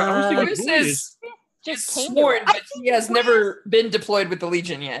 I was thinking- Bruce Voyus. is Just came to sworn, us. but he has never been deployed with the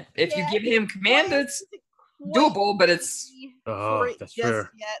Legion yet. If you give him command, it's doable, but it's Oh, that's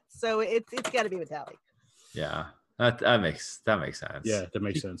fair. Yet, so it's got to be Vitali. Yeah, that makes sense. Yeah, that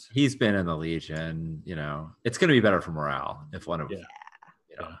makes sense. He's been in the Legion, it's going to be better for morale if one of them.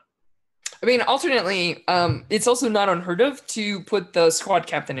 Yeah. I mean, alternately, it's also not unheard of to put the squad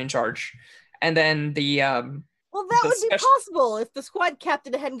captain in charge, and then the Well, that The would be special- possible if the squad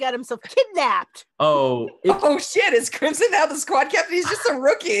captain hadn't got himself kidnapped. Oh, oh shit, is Crimson now the squad captain? He's just a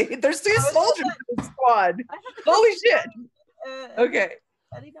rookie. There's 2 soldiers in the squad. Holy shit. Okay.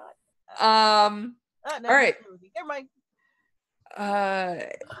 Had he not? No, all right. Never mind.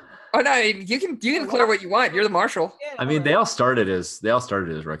 Oh no, you can declare what you want. You're the marshal. Yeah, I mean, all they right. all started as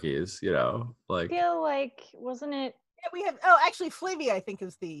rookies, I feel like, wasn't it? Yeah, we have. Oh, actually, Flavia, I think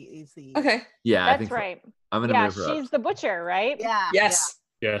is the. Okay. Yeah, I That's think right. I'm gonna Yeah, move her up. she's the butcher, right? Yeah. Yes.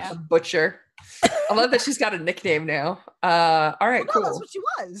 Yes. A butcher. I love that she's got a nickname now. All right, No, cool. that's what she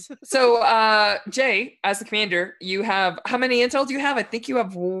was. So, Jay, as the commander, you have how many intel do you have? I think you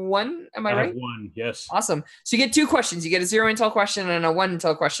have one. Am I right? have one, yes. Awesome. So you get 2 questions. You get a 0 intel question and a 1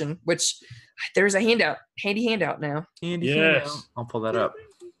 intel question, which there's a handy handout now. Handy Yes. handout. I'll pull that up.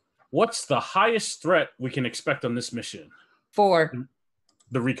 What's the highest threat we can expect on this mission? 4.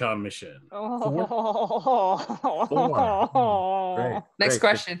 The recon mission. Oh. Great. Next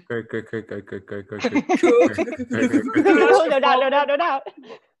question. Great. No doubt.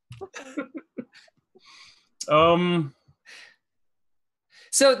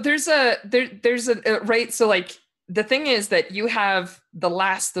 So there's a right. So like the thing is that you have the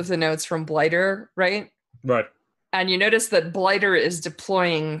last of the notes from Blighter, right? Right. And you notice that Blighter is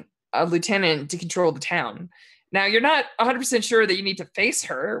deploying a lieutenant to control the town. Now you're not 100% sure that you need to face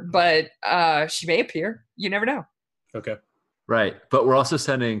her, but she may appear. You never know. Okay. Right, but we're also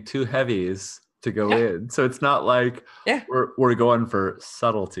sending 2 heavies to go in, so it's not like we're going for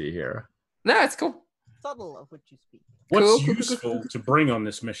subtlety here. No, it's cool. Subtle of what you speak. What's Cool. useful to bring on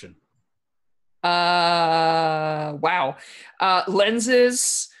this mission? Wow.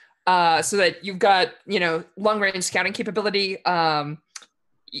 Lenses, so that you've got, long range scouting capability.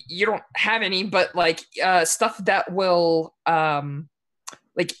 You don't have any, but like stuff that will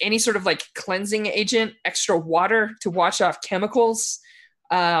like any sort of like cleansing agent, extra water to wash off chemicals,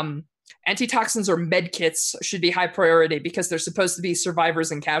 antitoxins or med kits should be high priority because they're supposed to be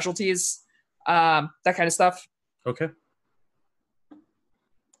survivors and casualties, that kind of stuff. Okay.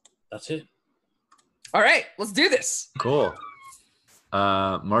 That's it. All right, let's do this. Cool.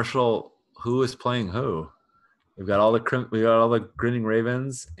 Marshall, who is playing who? We got all the grinning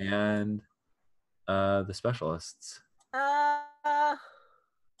ravens and the specialists.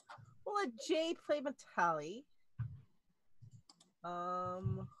 We'll let Jay play Matali.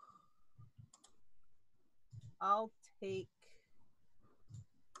 I'll take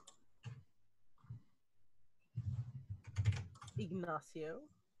Ignacio.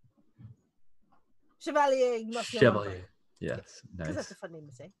 Chevalier Ignacio. Chevalier. Yes, Because that's nice. a fun name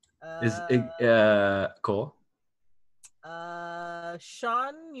to say. Cool.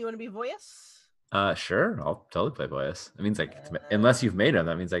 Sean, you want to be Voyus? Sure. I'll totally play Voyus. That means I get to unless you've made him,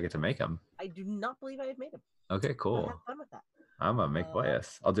 that means I get to make him. I do not believe I have made him. Okay, I'll cool. have fun with that. I'm gonna make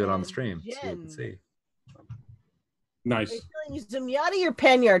Voyus. I'll do it on the and stream so you can Jen. see. Nice. Are you feeling Zumyati or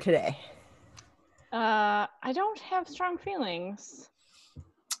Panyar today? I don't have strong feelings.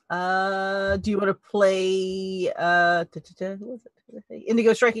 Do you want to play what was it?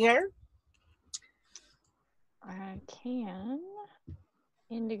 Indigo Striking Iron? I can.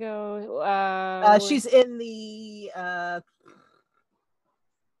 Indigo. She's in the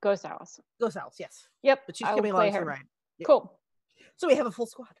Ghost House. Ghost House, yes. Yep. But she's I will coming play along for her. the ride. Yep. Cool. So we have a full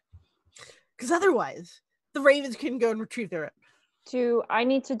squad. Because otherwise, the Ravens can go and retrieve their own. Do I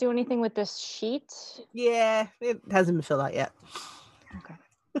need to do anything with this sheet? Yeah, it hasn't been filled out yet. Okay.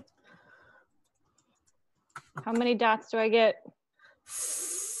 How many dots do I get?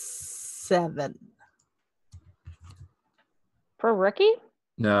 7. For rookie?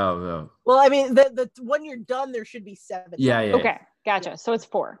 No. Well, I mean, the when you're done, there should be 7. Yeah. Okay, gotcha. So it's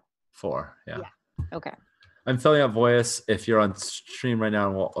 4. 4. Yeah. Okay. I'm filling out Voyus. If you're on stream right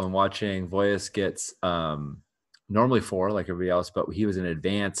now and watching, Voyus gets normally 4 like everybody else, but he was an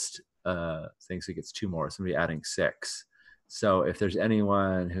advanced thing, so he gets 2 more. So I'm gonna be adding 6. So if there's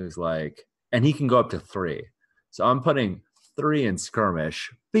anyone who's like, and he can go up to 3. So I'm putting 3 in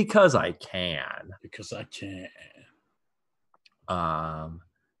skirmish because I can. Because I can.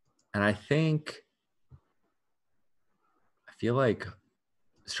 And I feel like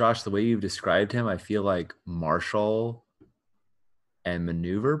Josh, the way you've described him, I feel like Marshall and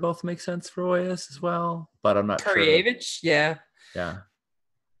Maneuver both make sense for Voyus as well, but I'm not sure. Karyevich, yeah. Yeah.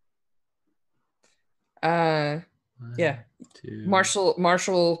 Yeah. 1, 2.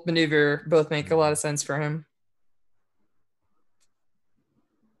 Marshall, Maneuver both make a lot of sense for him.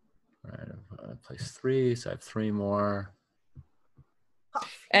 All right, I place 3, so I have 3 more.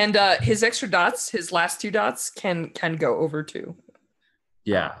 And his extra dots, his last 2 dots can go over 2.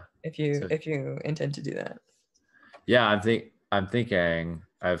 Yeah. If you intend to do that. Yeah, I'm thinking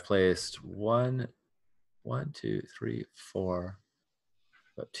I've placed 1, 2, 3, 4.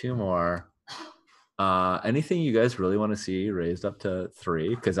 Got 2 more. Anything you guys really want to see raised up to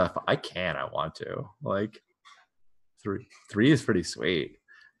 3? Because if I can, I want to. Like 3 is pretty sweet.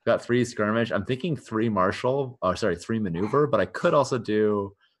 Got 3 skirmish. I'm thinking 3 Marshall. 3 Maneuver, but I could also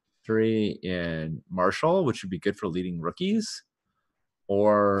do 3 in Marshall, which would be good for leading rookies,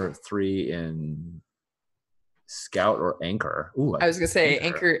 or 3 in Scout or Anchor. Ooh, I was gonna say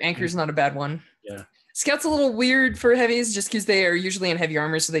Anchor's not a bad one. Yeah. Scout's a little weird for heavies just because they are usually in heavy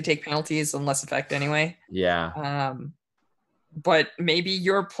armor, so they take penalties and less effect anyway. Yeah. But maybe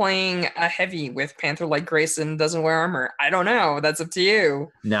you're playing a heavy with Panther like Grayson doesn't wear armor. I don't know. That's up to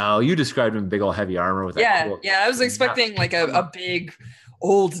you. No, you described him big old heavy armor with that. Cool. I was expecting like a big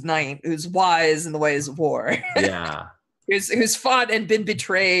old knight who's wise in the ways of war. Yeah. who's fought and been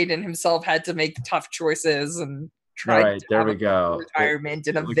betrayed and himself had to make tough choices and tried Right, to there have we a go. retirement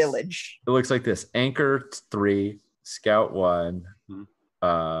in a village. It looks like this: Anchor 3, Scout 1,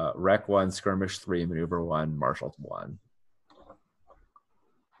 Rec 1, Skirmish 3, Maneuver 1, Martial 1.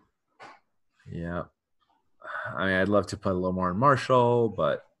 Yeah. I mean, I'd love to put a little more in Martial,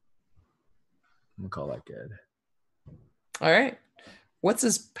 but I'm gonna call that good. All right. What's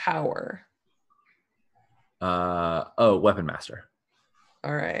his power? Weapon Master.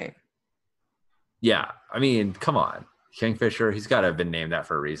 All right. Yeah, I mean, come on, Kingfisher. He's got to have been named that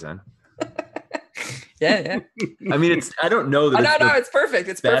for a reason. Yeah. I mean, I don't know that. It's perfect.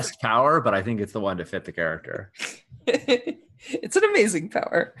 It's best perfect. power, but I think it's the one to fit the character. It's an amazing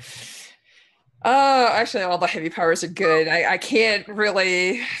power. Actually, all the heavy powers are good. I can't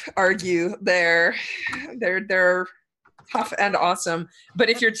really argue there. They're tough and awesome. But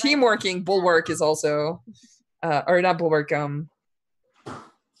if you're team working, Bulwark is also, or not Bulwark.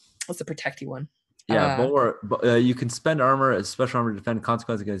 What's the protecty one? Yeah, Bulwark. You can spend armor as special armor to defend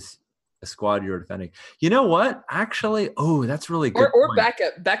consequence against a squad you're defending. You know what? Actually, that's really good. Or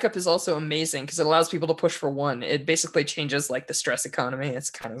backup. Backup is also amazing because it allows people to push for one. It basically changes like the stress economy.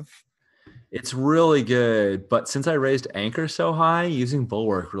 It's really good. But since I raised Anchor so high, using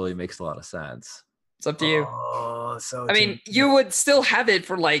Bulwark really makes a lot of sense. It's up to you. Oh, so I mean, you would still have it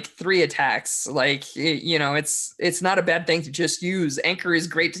for like 3 attacks. Like, it's not a bad thing to just use. Anchor is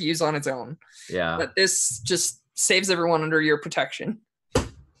great to use on its own. Yeah. But this just saves everyone under your protection.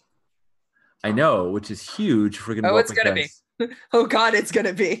 I know, which is huge. If we're gonna it's gonna be. Oh God, it's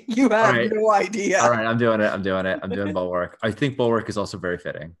gonna be. You have no idea. All right, I'm doing it. I'm doing Bulwark. I think Bulwark is also very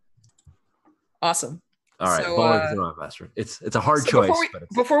fitting. Awesome. All right, Bulwark is my master. It's a hard choice.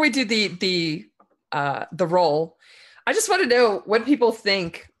 Before we do the role, I just want to know what people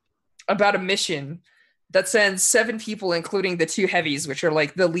think about a mission that sends 7 people, including the 2 heavies, which are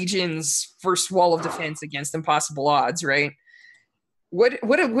like the Legion's first wall of defense against impossible odds, right? What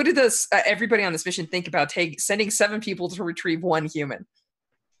did everybody on this mission think about sending 7 people to retrieve 1 human?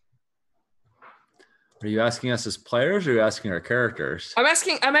 Are you asking us as players, or are you asking our characters? I'm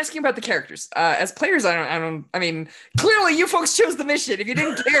asking about the characters. As players, I mean, clearly you folks chose the mission. If you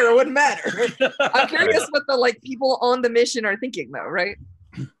didn't care, it wouldn't matter. I'm curious what the people on the mission are thinking, though, right?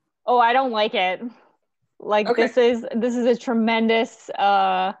 Oh, I don't like it. Okay. This is a tremendous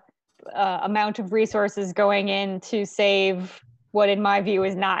amount of resources going in to save what, in my view,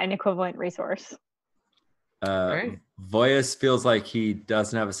 is not an equivalent resource. Right. Voyas feels like he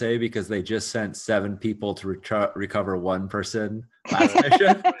doesn't have a say because they just sent 7 people to recover 1 person last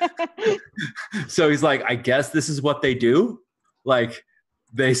mission. So he's like, I guess this is what they do. Like,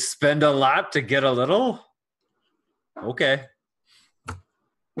 they spend a lot to get a little. Okay.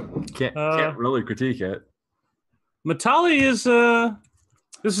 Can't really critique it. Matali is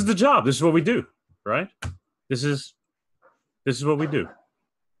this is the job. This is what we do, right? This is what we do.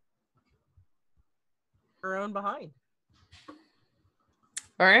 Our own behind.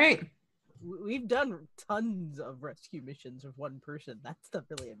 All right. We've done tons of rescue missions with 1 person. That's the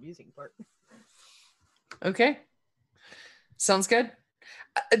really amusing part. Okay. Sounds good.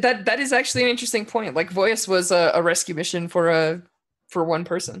 That is actually an interesting point. Like, Voyas was a rescue mission for 1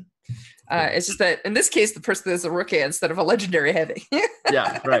 person. It's just that in this case, the person is a rookie instead of a legendary heavy.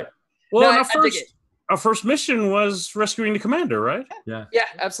 Yeah, right. Well, our first mission was rescuing the commander, right? Yeah. Yeah,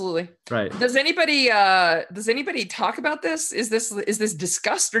 absolutely. Right. Does anybody talk about this? Is this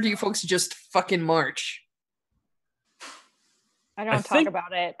discussed, or do you folks just fucking march? I don't talk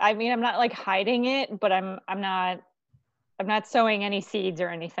about it. I mean, I'm not hiding it, but I'm not sowing any seeds or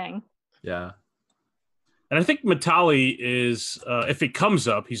anything. Yeah. And I think Matali is, if it comes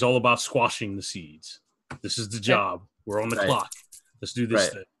up, he's all about squashing the seeds. This is the job. We're on the clock. Let's do this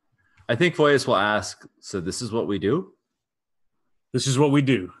thing. I think Voyas will ask, so this is what we do? This is what we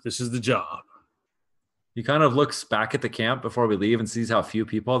do. This is the job. He kind of looks back at the camp before we leave and sees how few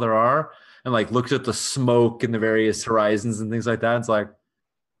people there are and looks at the smoke and the various horizons and things like that. And it's like,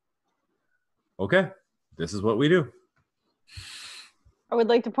 okay, this is what we do. I would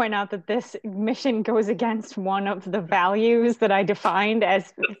like to point out that this mission goes against one of the values that I defined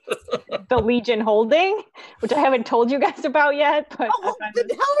as the Legion holding, which I haven't told you guys about yet. But how are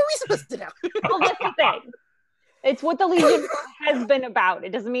we supposed to know? Well, that's the thing. It's what the Legion has been about. It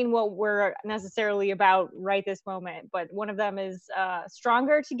doesn't mean what we're necessarily about right this moment, but one of them is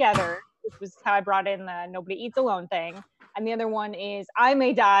stronger together, which was how I brought in the nobody eats alone thing. And the other one is I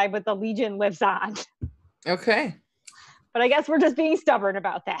may die, but the Legion lives on. Okay. But I guess we're just being stubborn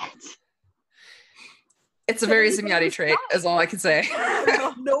about that. It's a very Zimyati trait, is all I can say.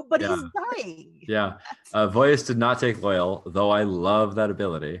 Nobody's dying. Yeah. Voyus did not take loyal, though I love that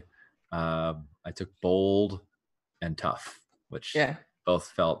ability. I took bold and tough, which both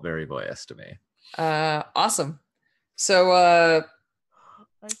felt very Voyus to me. Awesome. So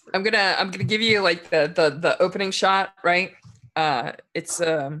I'm gonna give you like the opening shot, right? It's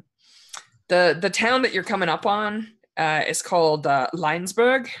the town that you're coming up on is called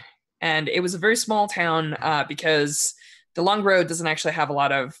Leinsburg. And it was a very small town because the Long Road doesn't actually have a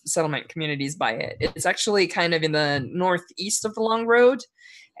lot of settlement communities by it. It's actually kind of in the northeast of the Long Road,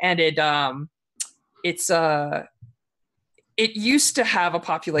 and it used to have a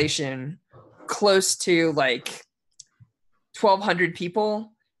population close to like 1,200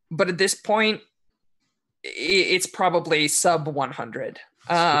 people, but at this point, it's probably sub 100.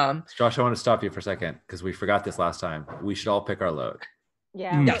 Josh, I want to stop you for a second because we forgot this last time. We should all pick our load.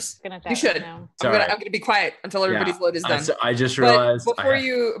 Yeah, yes, you should. I'm gonna be quiet until everybody's load is done. I just realized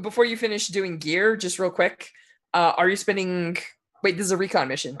before you finish doing gear, just real quick, are you spending? Wait, this is a recon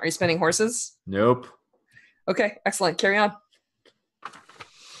mission. Are you spending horses? Nope. Okay, excellent. Carry on.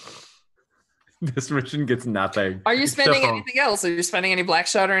 This mission gets nothing. Are you spending anything else? Are you spending any black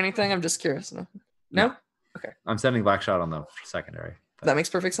shot or anything? I'm just curious. No? Okay. I'm sending black shot on the secondary. That makes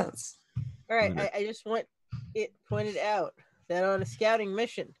perfect sense. All right, I just want it pointed out that on a scouting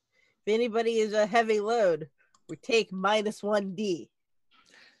mission, if anybody is a heavy load, we take -1D.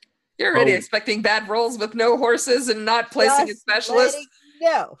 You're already expecting bad rolls with no horses and not placing a specialist?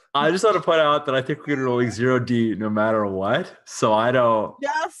 No. I just want to point out that I think we're rolling 0D no matter what. So I don't.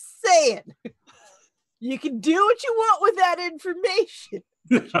 Just saying. You can do what you want with that information.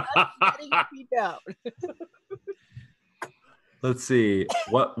 Just letting you know. Let's see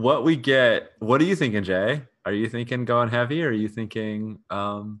what we get. What are you thinking, Jay? Are you thinking going heavy, or are you thinking?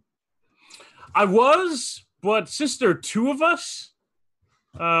 I was, but since there are two of us,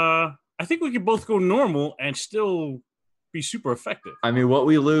 I think we could both go normal and still be super effective. I mean, what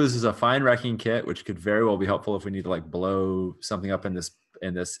we lose is a fine wrecking kit, which could very well be helpful if we need to like blow something up in this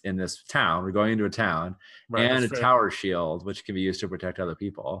town. We're going into a town, and a tower shield, which can be used to protect other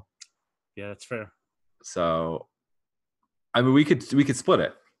people. Yeah, that's fair. So, I mean, we could split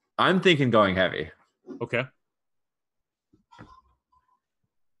it. I'm thinking going heavy. Okay.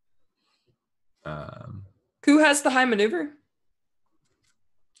 Who has the high maneuver?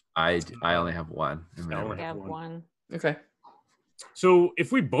 I only have one. I have one. Okay. So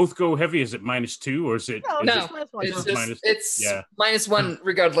if we both go heavy, is it -2 or is it? No, it's -1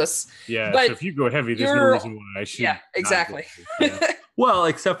 regardless. Yeah. But so if you go heavy, there's no reason why I should. Yeah, exactly. Well,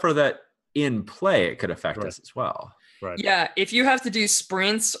 except for that in play, it could affect us as well. Right. Yeah, if you have to do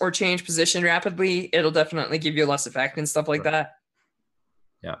sprints or change position rapidly, it'll definitely give you less effect and stuff like that.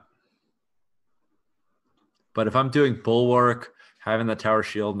 Yeah. But if I'm doing bulwark, having the tower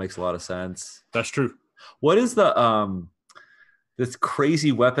shield makes a lot of sense. That's true. What is the this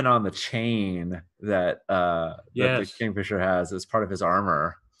crazy weapon on the chain that that the Kingfisher has as part of his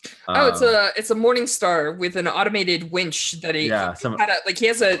armor? It's a Morning Star with an automated winch that he has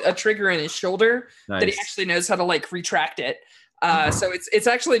a trigger in his shoulder that he actually knows how to like retract it. So it's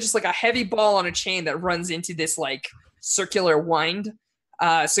actually just like a heavy ball on a chain that runs into this like circular wind.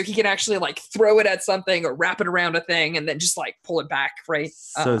 So he can actually like throw it at something or wrap it around a thing and then just like pull it back, right?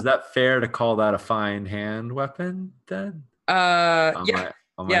 So is that fair to call that a fine hand weapon then? Yeah.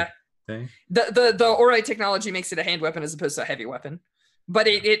 Thing? The Orite technology makes it a hand weapon as opposed to a heavy weapon. But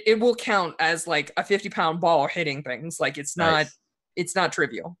it will count as like a 50-pound ball hitting things. Like it's not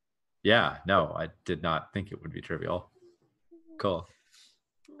trivial. Yeah, no, I did not think it would be trivial. Cool.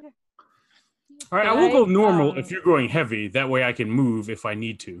 All right, I will go normal if you're going heavy. That way I can move if I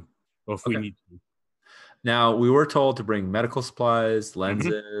need to, or if we need to. Now, we were told to bring medical supplies,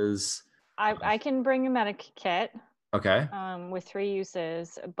 lenses. I can bring a medic kit. Okay. With 3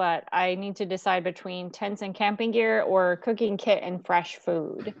 uses, but I need to decide between tents and camping gear or cooking kit and fresh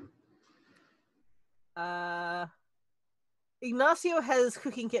food. Ignacio has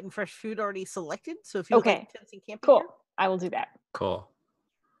cooking kit and fresh food already selected, so if you like tents and camping gear. I will do that. Cool.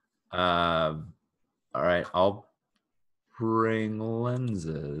 All right, I'll bring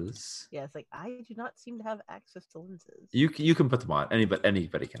lenses. Yeah, it's like I do not seem to have access to lenses. You can put them on.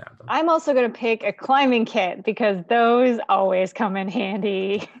 Anybody can have them. I'm also going to pick a climbing kit because those always come in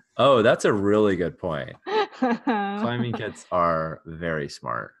handy. Oh, that's a really good point. Climbing kits are very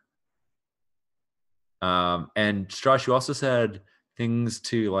smart. And Strash, you also said things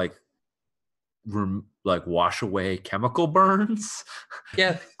to like wash away chemical burns.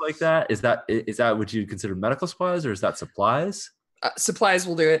 Yeah. Like that. Is that what you consider medical supplies, or is that supplies? Supplies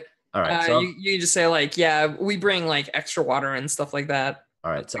will do it. All right. So you just say like, yeah, we bring like extra water and stuff like that.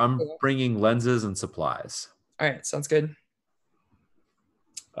 All right. So I'm bringing lenses and supplies. All right. Sounds good.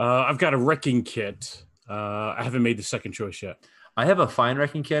 I've got a wrecking kit. I haven't made the second choice yet. I have a fine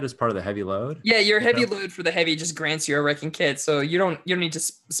wrecking kit as part of the heavy load. Yeah, your heavy load for the heavy just grants you a wrecking kit, so you don't need to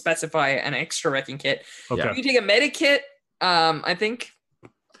specify an extra wrecking kit. Okay. You can take a medic kit, I think,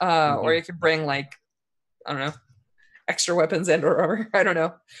 or you can bring like, I don't know, extra weapons and or armor. I don't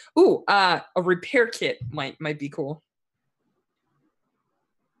know. Ooh, a repair kit might be cool,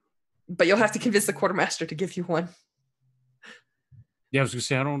 but you'll have to convince the quartermaster to give you one. Yeah, I was gonna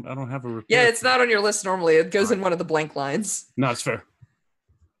say I don't have a repair. Yeah, it's not on your list normally. It goes in one of the blank lines. No, it's fair.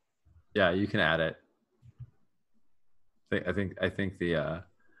 Yeah, you can add it. I think the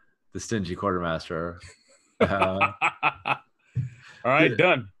stingy quartermaster. All right,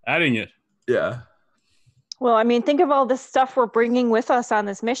 done. Adding it. Yeah. Well, I mean, think of all the stuff we're bringing with us on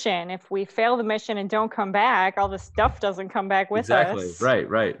this mission. If we fail the mission and don't come back, all the stuff doesn't come back with us. Exactly.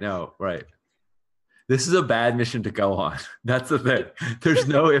 Right. No, right. This is a bad mission to go on. That's the thing. There's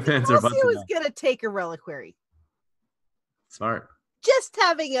no ifs, ands, or buts. I was going to take a reliquary. Smart. Just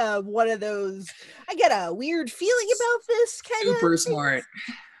having one of those, I get a weird feeling about this kind of. Super smart.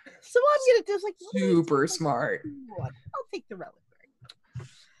 So I'm going to just like. Super smart. I'll take the reliquary.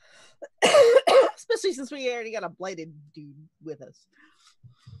 Especially since we already got a blighted dude with us.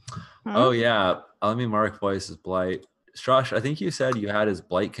 Oh, yeah. Let me mark Voice's blight. Strash, I think you said you had his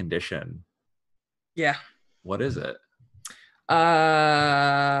blight condition. Yeah. What is it?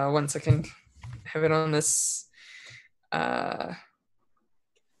 1 second. Have it on this. I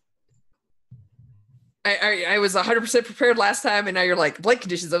was 100% prepared last time, and now you're like blight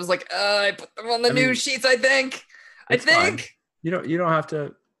conditions. I was like, I put them on the new sheets. I think. Fine. You don't have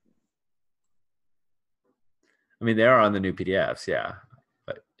to. I mean, they are on the new PDFs, yeah.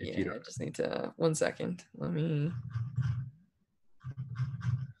 But if you don't, I just need to 1 second. Let me.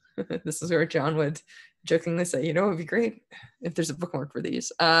 This is where John would jokingly say, it would be great if there's a bookmark for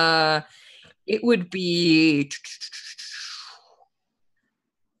these. It would be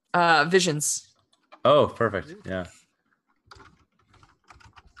visions. Oh, perfect. Yeah.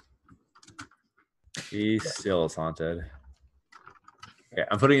 He still is haunted. Okay,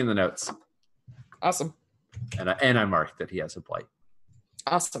 I'm putting in the notes. Awesome. And I marked that he has a blight.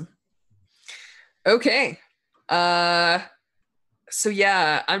 Awesome. Okay. So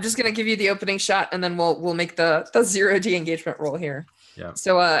yeah, I'm just gonna give you the opening shot, and then we'll make the 0D engagement roll here. Yeah.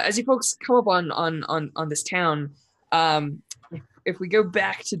 So as you folks come up on this town, if we go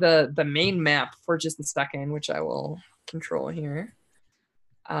back to the main map for just a second, which I will control here,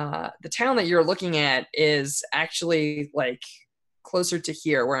 the town that you're looking at is actually like closer to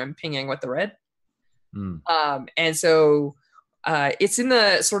here, where I'm pinging with the red. And so it's in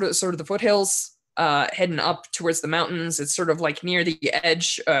the sort of the foothills. Heading up towards the mountains. It's sort of like near the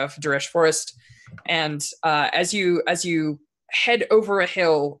edge of Duresh Forest. And as you head over a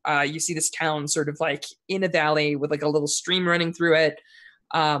hill, you see this town sort of like in a valley with like a little stream running through it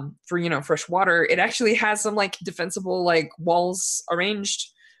for fresh water. It actually has some like defensible like walls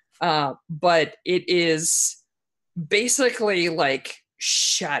arranged, but it is basically like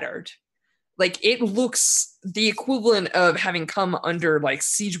shattered. Like it looks the equivalent of having come under like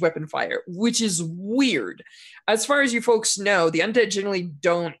siege weapon fire, which is weird. As far as you folks know, the undead generally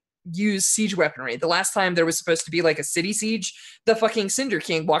don't use siege weaponry. The last time there was supposed to be like a city siege, the fucking Cinder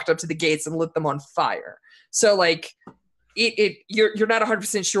King walked up to the gates and lit them on fire. So like you're not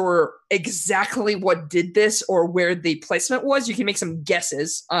 100% sure exactly what did this or where the placement was. You can make some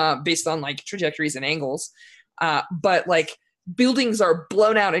guesses based on like trajectories and angles. But like buildings are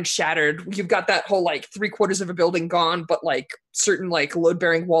blown out and shattered. You've got that whole like 3/4 of a building gone, but like certain like load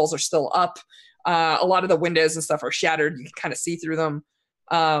bearing walls are still up. A lot of the windows and stuff are shattered. You can kind of see through them.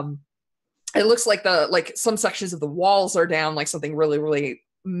 It looks like some sections of the walls are down, like something really, really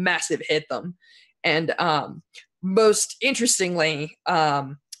massive hit them. And most interestingly,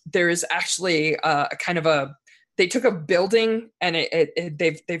 there is actually they took a building and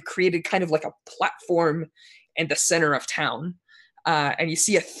they've created kind of like a platform in the center of town, and you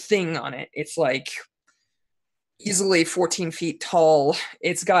see a thing on it. It's like easily 14 feet tall.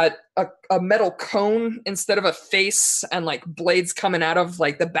 It's got a metal cone instead of a face, and like blades coming out of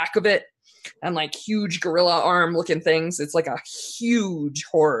like the back of it, and like huge gorilla arm looking things. It's like a huge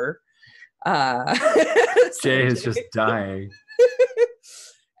horror. Jay is just dying.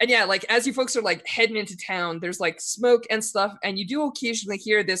 And yeah, like as you folks are like heading into town, there's like smoke and stuff, and you do occasionally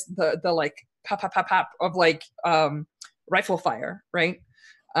hear the like pop pop pop pop of like rifle fire, right?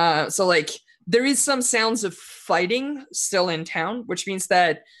 So like there is some sounds of fighting still in town, which means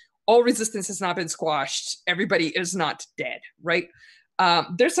that all resistance has not been squashed. Everybody is not dead, right?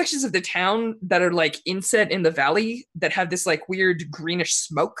 There's sections of the town that are like inset in the valley that have this like weird greenish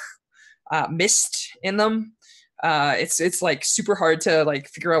smoke mist in them. It's like super hard to like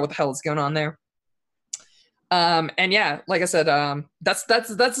figure out what the hell is going on there. And yeah, like I said, that's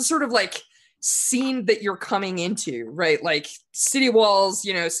the sort of like scene that you're coming into, right? Like city walls,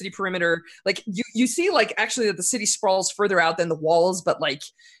 you know, city perimeter. Like you see like actually that the city sprawls further out than the walls, but like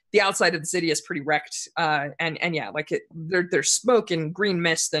the outside of the city is pretty wrecked. And yeah, like there's smoke and green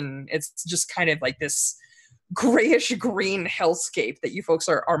mist, and it's just kind of like this grayish green hellscape that you folks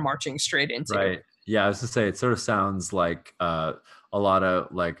are marching straight into. Right. Yeah, I was to say it sort of sounds like a lot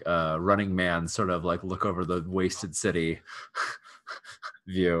of like Running Man sort of like look over the wasted city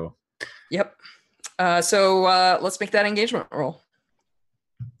view. Yep. So let's make that engagement roll.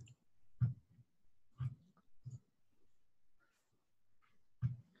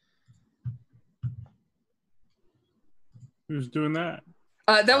 Who's doing that?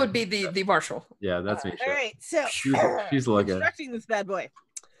 That would be the marshal. Yeah, that's me. All right, so She's looking. instructing this bad boy.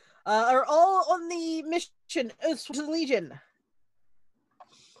 Are all on the mission to the Legion?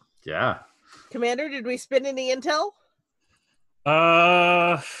 Yeah. Commander, did we spend any intel?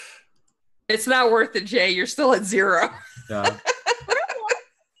 It's not worth it, Jay. You're still at 0. Yeah.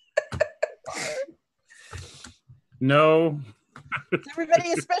 No. Is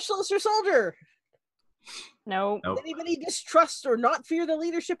everybody a specialist or soldier? No. Nope. Does anybody distrust or not fear the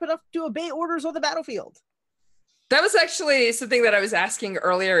leadership enough to obey orders on the battlefield? That was actually something that I was asking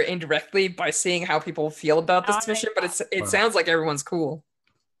earlier indirectly by seeing how people feel about this mission, but it sounds like everyone's cool.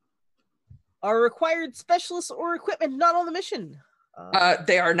 Are required specialists or equipment not on the mission?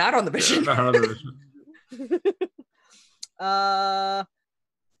 They are not on the mission.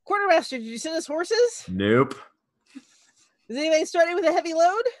 Quartermaster, did you send us horses? Nope. Is anybody starting with a heavy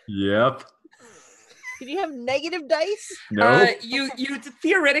load? Yep. Can you have negative dice? No. You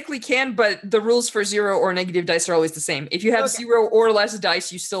theoretically can, but the rules for 0 or negative dice are always the same. If you have 0 or less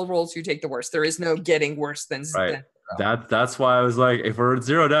dice, you still roll to take the worst. There is no getting worse than Right. than That's why I was like, if we're at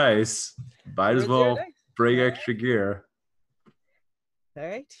 0 dice, might as well bring All right. extra gear. All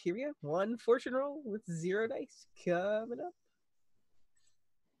right, here we go. One fortune roll with 0 dice coming up.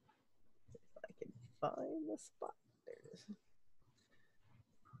 If I can find the spot. There it is.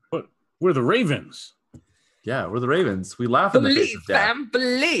 But we're the Ravens. Yeah, we're the Ravens. We laugh in the face Believe, of death. fam,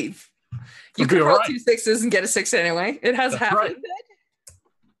 believe. You It'll can be roll alright. 2 6s and get a 6 anyway. It has That's happened. right.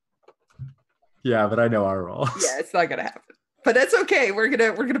 Yeah, but I know our rolls. Yeah, it's not gonna happen. But that's okay. We're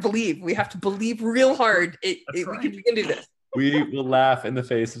gonna believe. We have to believe real hard. We can do this. We will laugh in the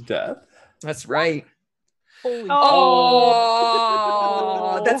face of death. That's right. Holy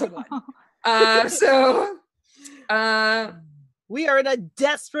Oh, that's a 1. We are in a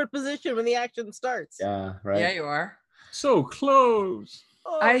desperate position when the action starts. Yeah, right. yeah, you are. So close.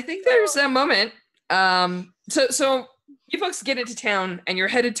 Oh, I think there's a moment. So you folks get into town and you're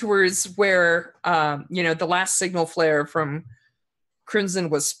headed towards where the last signal flare from Crimson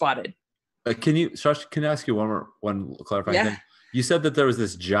was spotted. Can I ask you one clarifying Yeah. thing? You said that there was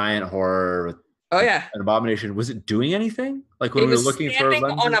this giant horror with Oh yeah. an abomination. Was it doing anything? Like when It we were was looking for standing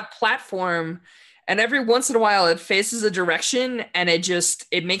lenses? on a platform, and every once in a while it faces a direction and it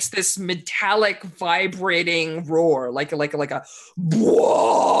makes this metallic vibrating roar, like a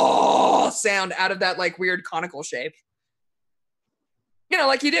 "Whoa" sound out of that like weird conical shape. You know,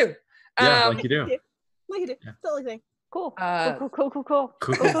 like you do. Yeah, like you do. Look at it. Yeah. It's the only thing. Cool. Uh, Cool. Cool.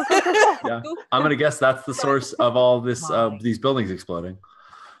 Yeah. Cool. I'm gonna guess that's the source of all this these buildings exploding.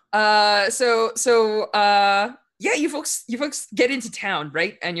 Yeah, you folks get into town,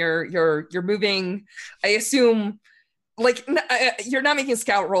 right? And you're moving. I assume, like, you're not making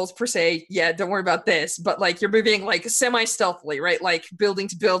scout rolls per se. Yeah, don't worry about this. But like, you're moving like semi-stealthily, right? Like building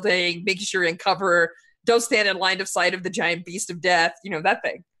to building, making sure you're in cover. Don't stand in line of sight of the giant beast of death. You know that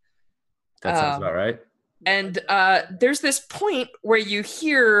thing. That sounds about right. And there's this point where you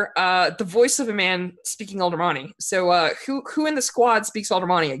hear the voice of a man speaking Aldermani. So who in the squad speaks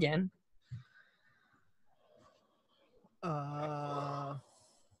Aldermani again? I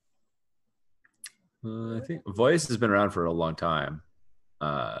think voice has been around for a long time.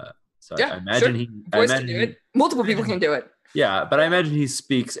 So Yeah, I imagine sure. he. Voice can do it. Multiple people can do it. Yeah, but I imagine he's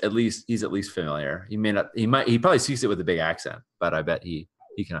at least familiar. He probably speaks it with a big accent, but I bet he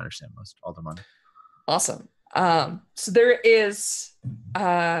he can understand most Alderman. Awesome. So there is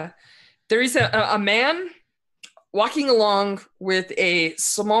a man walking along with a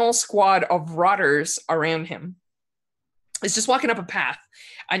small squad of rotters around him. It's just walking up a path,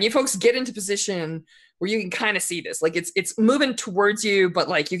 and you folks get into position where you can kind of see this. Like it's moving towards you, but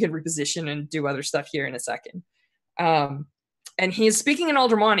like you can reposition and do other stuff here in a second. And he's speaking in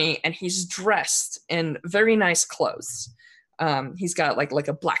Aldermani, and he's dressed in very nice clothes. He's got like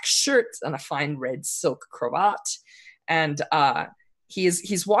a black shirt and a fine red silk cravat, and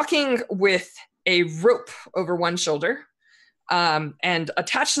he's walking with a rope over one shoulder, and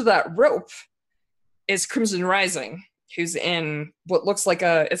attached to that rope is Crimson Rising, who's in what looks like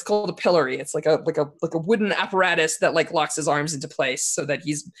it's called a pillory. It's like a wooden apparatus that like locks his arms into place so that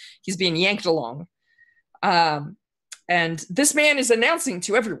he's being yanked along. And this man is announcing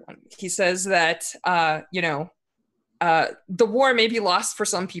to everyone. He says that the war may be lost for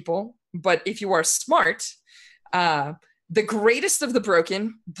some people, but if you are smart, the greatest of the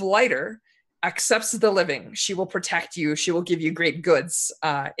broken, Blighter, accepts the living. She will protect you. She will give you great goods.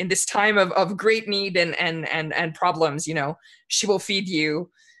 In this time of great need and problems, she will feed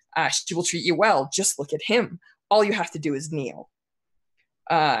you. She will treat you well. Just look at him. All you have to do is kneel.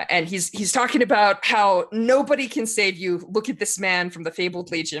 And he's talking about how nobody can save you. Look at this man from the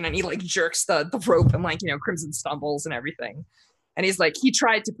Fabled Legion, and he like jerks the rope, and Crimson stumbles and everything. And he's like, he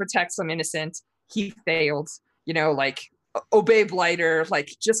tried to protect some innocent. He failed. Obey Blighter.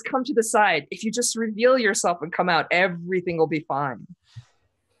 Like, just come to the side. If you just reveal yourself and come out, everything will be fine.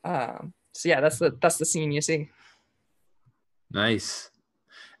 So yeah, that's the scene you see. Nice.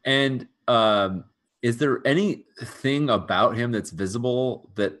 And is there anything about him that's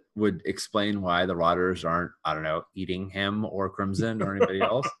visible that would explain why the Rotters aren't, I don't know, eating him or Crimson or anybody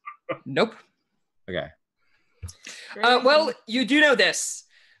else? Nope. Okay. Well, you do know this.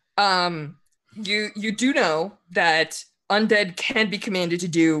 You do know that undead can be commanded to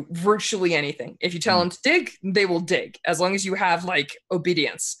do virtually anything. If you tell them to dig, they will dig, as long as you have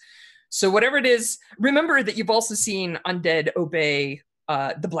obedience. So whatever it is, remember that you've also seen undead obey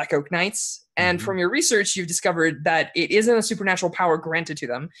the Black Oak Knights. And from your research, you've discovered that it isn't a supernatural power granted to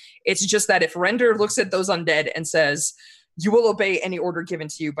them. It's just that if Render looks at those undead and says, you will obey any order given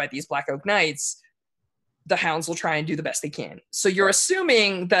to you by these Black Oak Knights, the hounds will try and do the best they can. So you're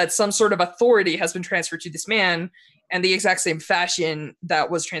assuming that some sort of authority has been transferred to this man and the exact same fashion that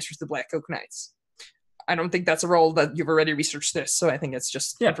was transferred to the Black Oak Knights. I don't think that's a role that you've already researched this, so I think it's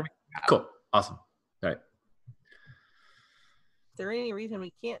just information. Cool. Awesome. All right. Is there any reason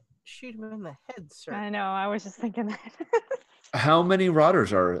we can't shoot him in the head, sir? I know, I was just thinking that. How many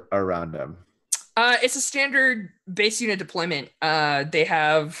Rotters are around him? It's a standard base unit deployment. They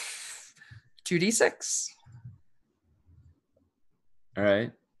have 2d6. All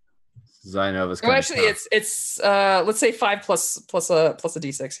right. Zynova's Oh, actually, it's let's say 5 plus a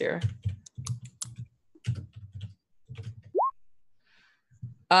d6 here.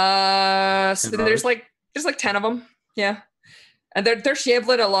 So there's like 10 of them, yeah, and they're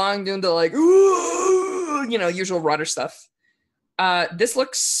shambling along doing the usual Rotter stuff. This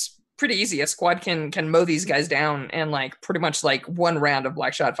looks pretty easy. A squad can mow these guys down in pretty much one round of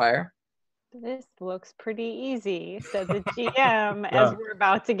black shot fire. This looks pretty easy, said the GM, as we're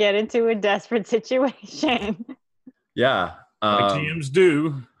about to get into a desperate situation. Yeah. Like GMs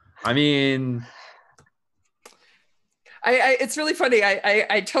do. I mean, it's really funny.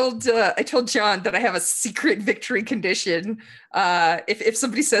 I told John that I have a secret victory condition if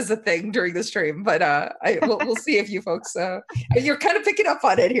somebody says a thing during the stream, but we'll see if you folks you're kind of picking up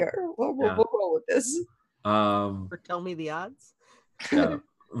on it here. We'll roll with this. Or tell me the odds. Yeah.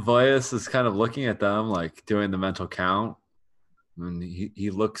 Voyas is kind of looking at them, doing the mental count, and he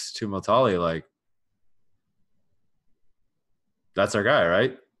looks to Motali like, "That's our guy,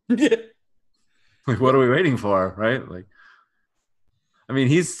 right?" What are we waiting for, right? I mean,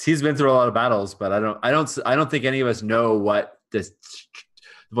 he's been through a lot of battles, but I don't think any of us know what the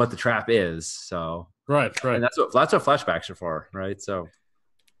trap is. So right, and that's what flashbacks are for, right? So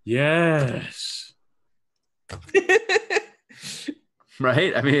yes.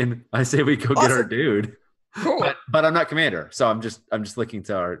 Right? I mean, I say we go get our dude. Cool. But I'm not commander, so I'm just looking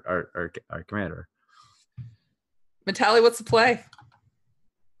to our commander. Matali, what's the play?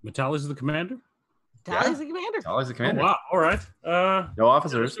 Matali's the commander? Tally's the commander. Tally's the commander. Oh, wow. All right. No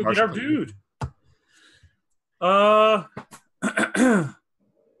officers. Get our dude.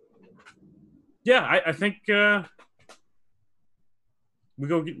 Yeah, I think we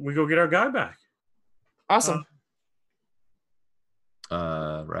go get our guy back. Awesome.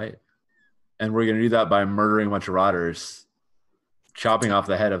 Right. And we're gonna do that by murdering a bunch of Rotters. chopping off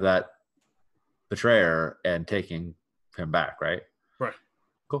the head of that betrayer and taking him back, right? Right.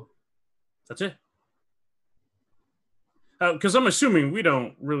 Cool. That's it. Because I'm assuming we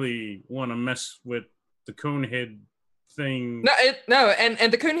don't really want to mess with the Conehead thing. No,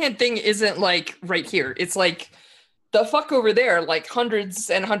 and the Conehead thing isn't like right here. It's like the fuck over there, like hundreds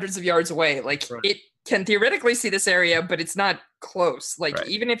and hundreds of yards away. Like it can theoretically see this area, but it's not close. Like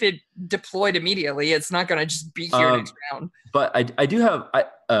even if it deployed immediately, it's not going to just be here next round. But I do have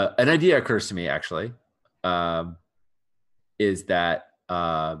an idea occurs to me actually, is that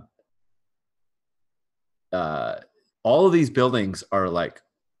all of these buildings are like,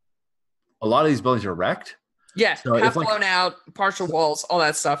 a lot of these buildings are wrecked. Yeah, so half blown out, partial walls, all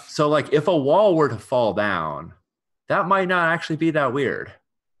that stuff. So like if a wall were to fall down, that might not actually be that weird.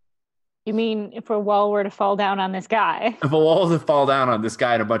 You mean if a wall were to fall down on this guy? If a wall were to fall down on this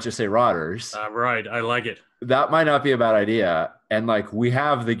guy and a bunch of Serauders. Right, I like it. That might not be a bad idea. And like we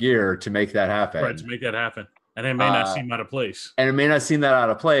have the gear to make that happen. Right, to make that happen. And it may not seem out of place. And it may not seem that out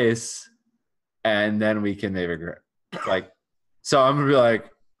of place. And then we can maybe like, so I'm gonna be like,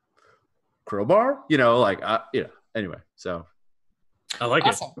 crowbar, anyway. So I like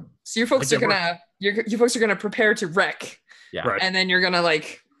it. So you folks are gonna prepare to wreck. Yeah. Right. And then you're gonna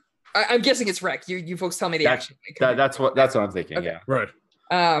like, I'm guessing it's wreck. You folks tell me the action. That's what I'm thinking. Okay. Yeah. Right.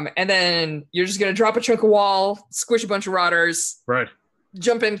 And then you're just gonna drop a chunk of wall, squish a bunch of Rotters. Right.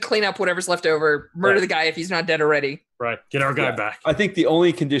 Jump in, clean up whatever's left over, murder the guy if he's not dead already. Right. Get our guy back. I think the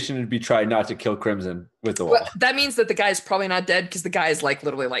only condition would be try not to kill Crimson with the wall. Well, that means that the guy's probably not dead because the guy is like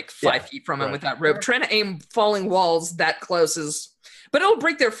literally like 5 feet from him with that rope. Trying to aim falling walls that close is, but it'll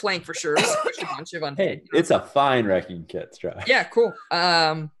break their flank for sure. Squish a bunch of undead, hey, it's a fine wrecking kit, Strive. Yeah, cool.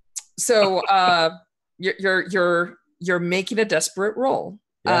 So you're making a desperate roll.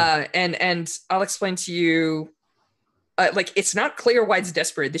 Yeah. And I'll explain to you. Like it's not clear why it's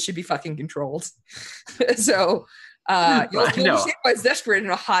desperate. This should be fucking controlled. So you'll understand why it's desperate in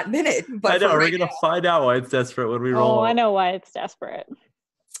a hot minute. But I know we're gonna find out why it's desperate when we roll. Oh, I know why it's desperate.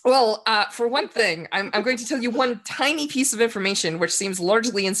 Well, for one thing, I'm going to tell you one tiny piece of information which seems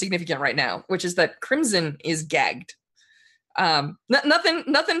largely insignificant right now, which is that Crimson is gagged.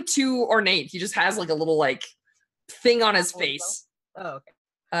 Nothing too ornate. He just has like a little like thing on his face. Oh, okay.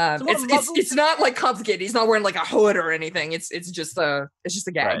 It's not like complicated. He's not wearing like a hood or anything. It's just a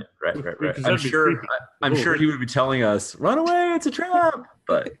gag. Right. I'm sure he would be telling us, "Run away! It's a trap."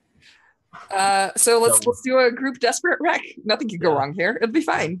 But so let's do a group desperate wreck. Nothing can go wrong here. It'll be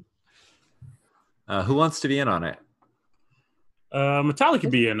fine. Who wants to be in on it? Metallica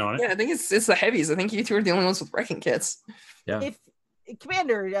could be in on it. Yeah, I think it's the heavies. I think you two are the only ones with wrecking kits. Yeah. If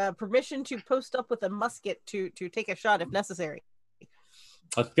Commander, permission to post up with a musket to take a shot if necessary.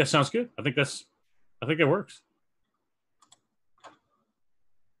 I think that sounds good. I think it works.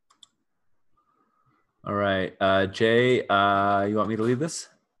 All right, Jay, you want me to lead this?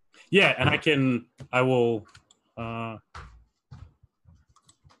 Yeah, and I will. There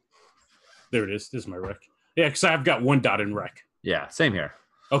it is. This is my wreck. Yeah, because I've got 1 dot in wreck. Yeah, same here.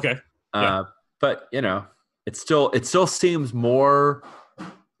 Okay. Yeah. But it still seems more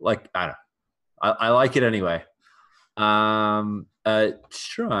like, I don't know. I like it anyway.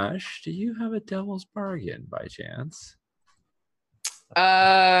 Strush, do you have a devil's bargain by chance?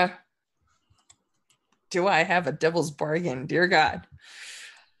 Do I have a devil's bargain? Dear God.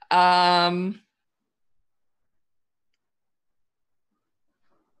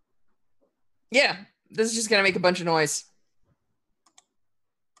 Yeah, this is just gonna make a bunch of noise.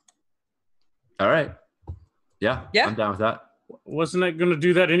 All right. Yeah. I'm down with that. Wasn't it going to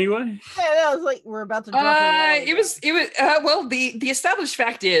do that anyway? Yeah, I was like, we're about to drop it was well, the established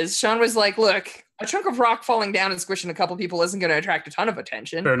fact is Sean was like, look, a chunk of rock falling down and squishing a couple people isn't going to attract a ton of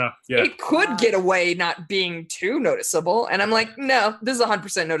attention. Fair enough. Yeah. It could get away not being too noticeable. And I'm like, no, this is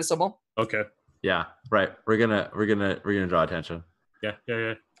 100% noticeable. Okay. Yeah. Right. We're gonna draw attention. Yeah.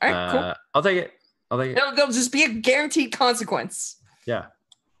 All right, cool. I'll take it. There'll just be a guaranteed consequence. Yeah.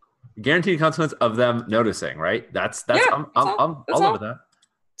 Guaranteed consequence of them noticing, right? That's I'm all with that.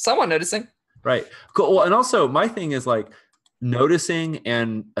 Someone noticing. Right. Cool. Well, and also my thing is like noticing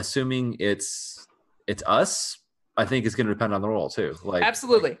and assuming it's us, I think is going to depend on the role too. Like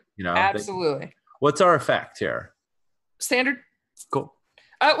absolutely. Absolutely. What's our effect here? Standard. Cool.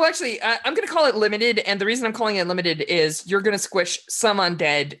 Well, actually, I'm going to call it limited. And the reason I'm calling it limited is you're going to squish some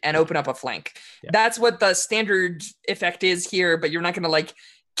undead and open up a flank. Yeah. That's what the standard effect is here, but you're not going to like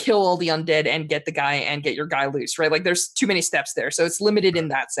kill all the undead and get your guy loose, right? Like there's too many steps there, so it's limited in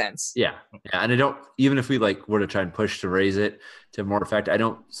that sense. Yeah, and I don't, even if we like were to try and push to raise it to more effect, I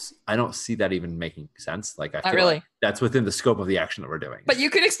don't see that even making sense. Like I feel really. like that's within the scope of the action that we're doing. But you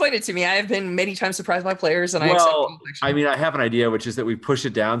could explain it to me. I have been many times surprised by players, and I mean, I have an idea, which is that we push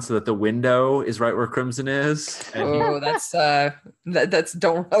it down so that the window is right where Crimson is. And that's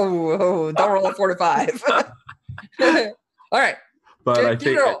don't roll a 4 to 5. All right. But I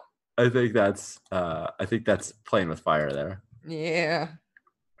think that's playing with fire there. Yeah.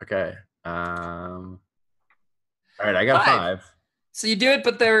 Okay. All right, I got 5. So you do it,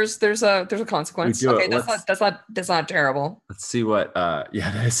 but there's a consequence. Okay, that's not terrible. Let's see what that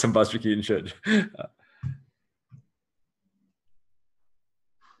is some Buster Keaton shit.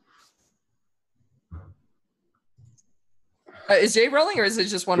 Is Jay rolling or is it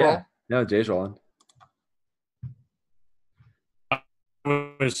just one roll? No, Jay's rolling.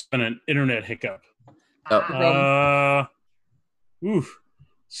 Was an internet hiccup. So,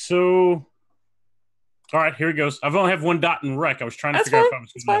 all right, here it goes. I've only have 1 dot in rec. I was trying to figure out if I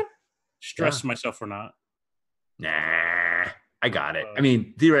was going to stress myself or not. Nah, I got it. I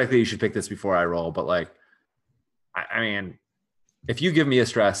mean, theoretically, you should pick this before I roll, but like, I mean, if you give me a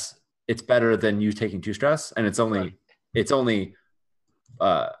stress, it's better than you taking 2 stress, and it's only,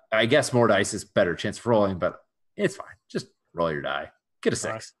 I guess more dice is better chance of rolling, but it's fine. Just roll your die. Get a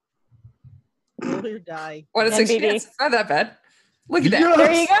 6. Roll your die. What a 6? It's not that bad. Look at that. Yes!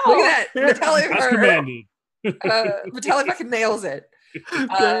 There you go. Look at that. That's commanded. Vitaly fucking nails it.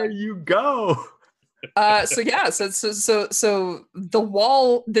 There you go. So the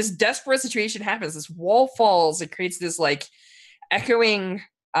wall, this desperate situation happens. This wall falls. It creates this like echoing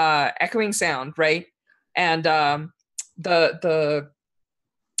sound, right? And the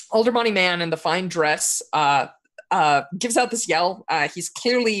Aldermani man in the fine dress gives out this yell. He's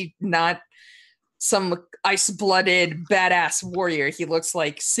clearly not some ice-blooded badass warrior. He looks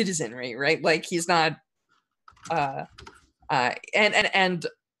like citizenry, right? Like he's not. And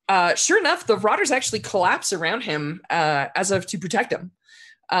sure enough, the Rotters actually collapse around him as if to protect him.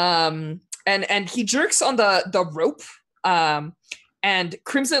 And he jerks on the rope. And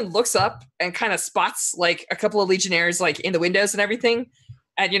Crimson looks up and kind of spots like a couple of Legionnaires like in the windows and everything.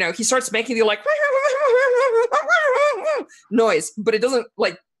 And, he starts making the like noise, but it doesn't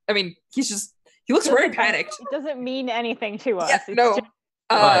like, I mean, he looks very panicked. It doesn't mean anything to us. Yeah,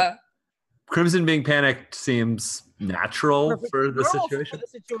 no. Crimson being panicked seems natural for the situation.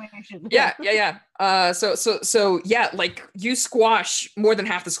 Yeah. So yeah, like you squash more than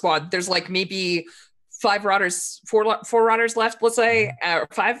half the squad. There's like maybe 4 Rotters left, let's say,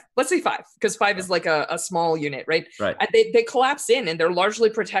 5. Let's say 5, because 5 is like a small unit, right? Right. And they collapse in, and they're largely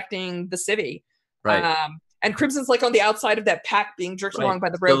protecting the civvy. Right. And Crimson's like on the outside of that pack, being jerked along by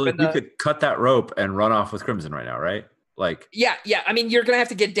the rope. So you could cut that rope and run off with Crimson right now, right? Like. Yeah. I mean, you're gonna have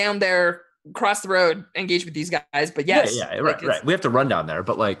to get down there, cross the road, engage with these guys. But yes. Yeah. Right. We have to run down there,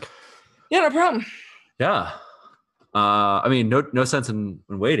 but like. Yeah, no problem. Yeah. I mean, no sense in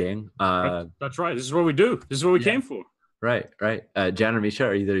waiting. That's right. This is what we do. This is what we came for. Right. Jan or Misha,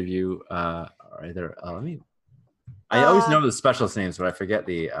 are either of you are either? I always know the specialist names, but I forget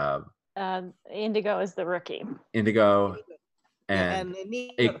the. Indigo is the rookie. Indigo and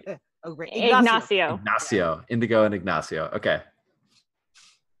Ignacio. Ignacio. Indigo and Ignacio. Okay.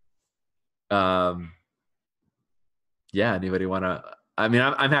 Yeah. Anybody want to? I mean,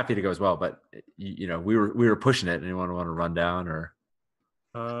 I'm happy to go as well, but we were pushing it. Anyone want to run down, or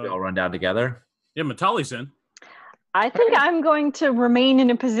we all run down together? Yeah, Matali's in. I think I'm going to remain in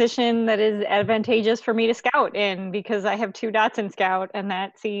a position that is advantageous for me to scout in, because I have 2 dots in scout, and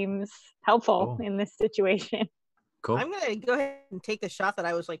that seems helpful in this situation. Cool. I'm gonna go ahead and take the shot that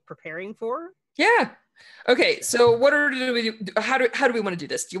I was like preparing for. Yeah. Okay. So what do we do? How do we want to do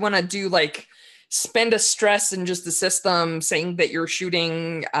this? Do you want to do like spend a stress in just the system saying that you're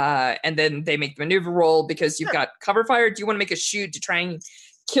shooting, and then they make the maneuver roll because you've got cover fire? Do you want to make a shoot to try and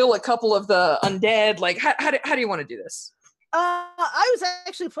kill a couple of the undead? Like, how do you want to do this? I was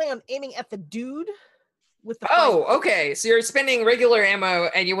actually planning on aiming at the dude with the. Okay. So you're spending regular ammo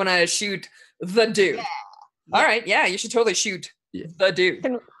and you want to shoot the dude. Yeah. All right. Yeah, you should totally shoot the dude.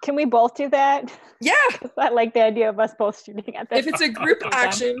 Can we both do that? Yeah. I like the idea of us both shooting at this. If it's a group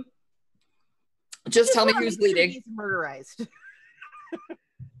action. Just tell me who's leading. He's murderized.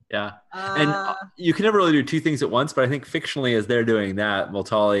 Yeah. And you can never really do 2 things at once, but I think fictionally, as they're doing that,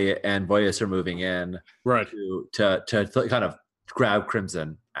 Moltali and Boyas are moving in to kind of grab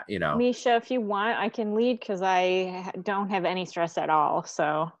Crimson, Misha, if you want, I can lead because I don't have any stress at all.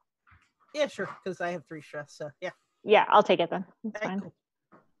 So. Yeah, sure. Because I have 3 stress. So yeah. Yeah, I'll take it then. That's fine. Cool.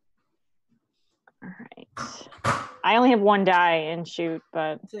 All right. I only have one die in shoot,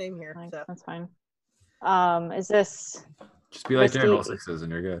 but Same here. like, So. that's fine. Is this Just be like risky? Darren, roll sixes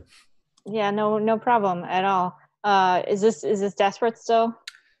and you're good. Yeah, no problem at all. Is this desperate still?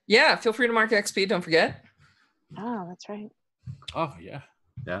 Yeah, feel free to mark XP. Don't forget. Oh, that's right. Oh yeah.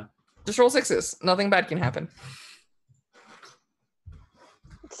 Yeah. Just roll sixes. Nothing bad can happen.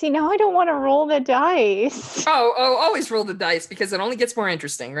 See, now I don't want to roll the dice. Oh, always roll the dice because it only gets more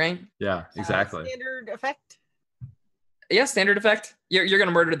interesting, right? Yeah, exactly. Standard effect. Yeah, standard effect. You're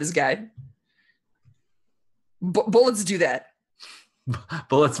gonna murder this guy. Bullets do that.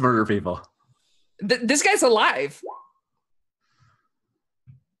 Bullets murder people. This guy's alive.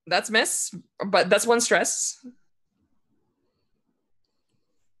 That's miss, but that's one stress.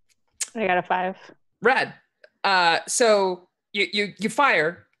 I got a 5. Rad. So you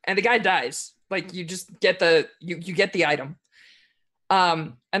fire and the guy dies. Like you just get you get the item.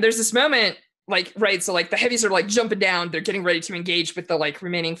 And there's this moment, like, right, so like the heavies are like jumping down, they're getting ready to engage with the like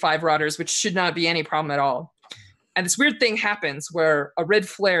remaining 5 rotters, which should not be any problem at all. And this weird thing happens where a red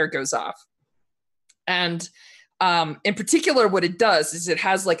flare goes off. And in particular, what it does is it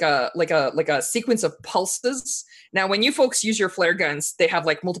has like a sequence of pulses. Now, when you folks use your flare guns, they have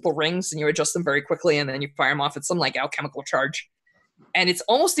like multiple rings and you adjust them very quickly and then you fire them off at some like alchemical charge. And it's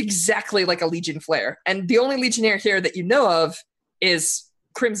almost exactly like a Legion flare. And the only Legionnaire here that you know of is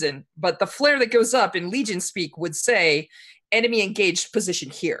Crimson. But the flare that goes up in Legion speak would say, enemy engaged position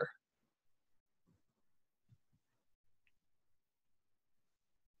here.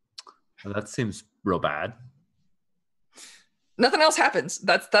 Well, that seems real bad. Nothing else happens.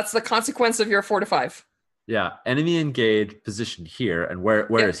 That's the consequence of your 4 to 5. Yeah, enemy engaged position here, and where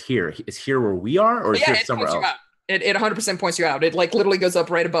is here? Is here where we are, or is here somewhere else? It 100% points you out. It like literally goes up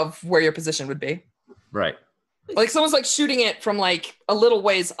right above where your position would be. Right. Like someone's like shooting it from like a little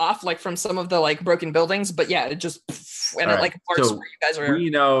ways off, like from some of the like broken buildings. But yeah, it just and All it like marks so where you guys are. We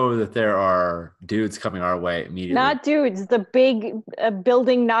know that there are dudes coming our way immediately. Not dudes, the big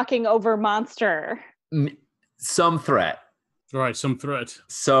building knocking over monster. Some threat. All right, some threat.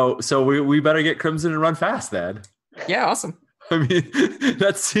 So we better get Crimson and run fast then. Yeah, awesome. I mean,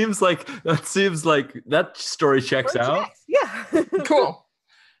 that seems like that story checks out. Yeah. Cool.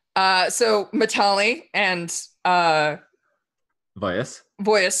 So Matali and Voyus,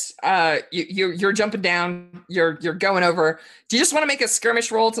 you're jumping down. You're going over. Do you just want to make a skirmish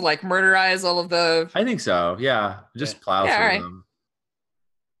roll to like murderize all of the? I think so. Yeah, just plow through right.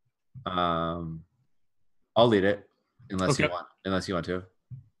 them. I'll lead it unless Okay. you want to.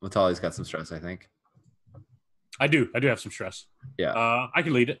 Matali's got some stress, I think. I do have some stress. Yeah. I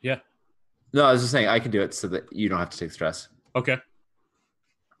can lead it. Yeah. No, I was just saying I can do it so that you don't have to take stress. Okay.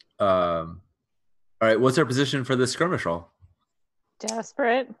 All right. What's our position for this skirmish roll?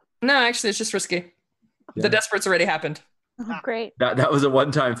 Desperate. No, actually, it's just risky. Yeah. The desperate's already happened. Oh, great. That was a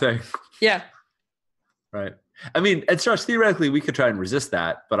one-time thing. Yeah. Right. I mean, at Josh, theoretically, we could try and resist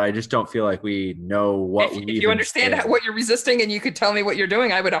that, but I just don't feel like we know what we. If you understand what you're resisting and you could tell me what you're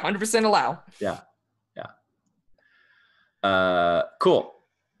doing, I would 100% allow. Yeah. Cool.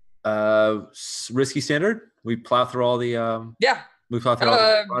 Risky standard. We plow through all the. Yeah. We plow through all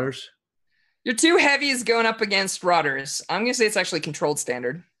the rotters. Your 2 heavies going up against rotters. I'm gonna say it's actually controlled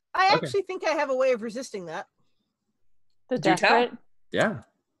standard. I actually think I have a way of resisting that. The Do tell. desperate. Yeah.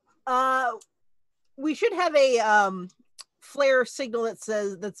 We should have a flare signal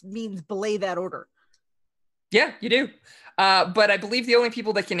that means belay that order. Yeah, you do. But I believe the only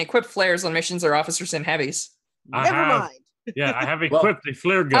people that can equip flares on missions are officers and heavies. Never mind. Yeah, I have equipped a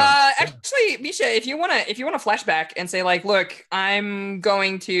flare gun. Actually, Misha, if you wanna flashback and say like, look, I'm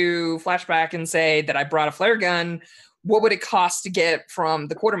going to flashback and say that I brought a flare gun. What would it cost to get from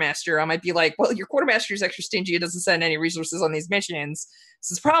the quartermaster? I might be like, well, your quartermaster is extra stingy. It doesn't send any resources on these missions.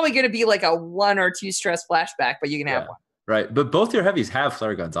 So it's probably going to be like a 1 or 2 stress flashback, but you can have one. Right. But both your heavies have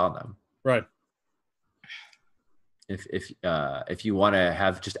flare guns on them. Right. If you want to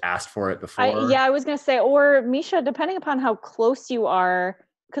have just asked for it before. I was going to say, or Misha, depending upon how close you are,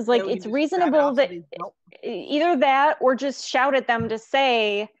 because like it's reasonable that either that or just shout at them to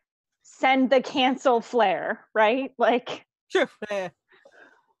say, send the cancel flare, right? Like Sure. Yeah.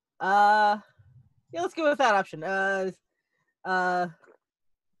 Let's go with that option. Tell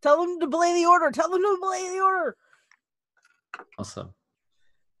them to belay the order. Tell them to belay the order. Awesome.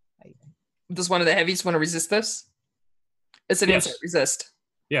 Does one of the heavies want to resist this? It's an insight resist.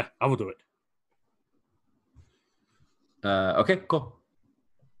 Yeah, I will do it. Okay, cool.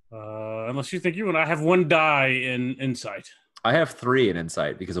 Unless you think you and I have 1 die in insight. I have 3 in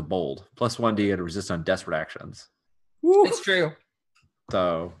insight because of bold. Plus 1d and resist on desperate actions. Woo. It's true.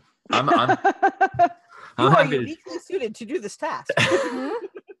 So I'm You are happy to- uniquely suited to do this task.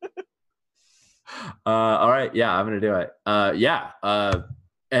 all right, yeah, I'm gonna do it.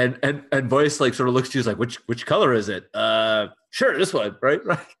 And voice like sort of looks to you, is like, which color is it? Sure, this one, right?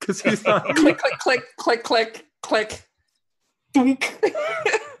 Because he's not. Click, click, click, click, click, click. Dunk.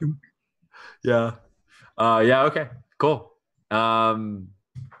 Yeah. Yeah. Okay. Cool.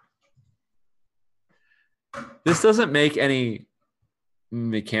 This doesn't make any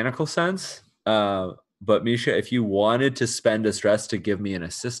mechanical sense. But Misha, if you wanted to spend a stress to give me an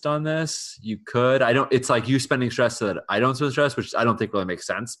assist on this, you could. I don't. It's like you spending stress so that I don't spend stress, which I don't think really makes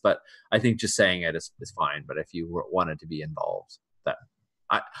sense. But I think just saying it is fine. But if you wanted to be involved, that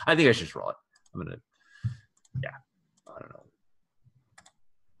I think I should just roll it. I'm gonna. Yeah. I don't know.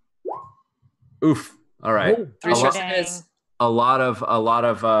 Oof. All right. Oh, 3 a, stress lot, it is. a lot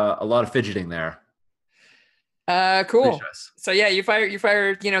of fidgeting there. Cool. 3 stress. So yeah, you fire,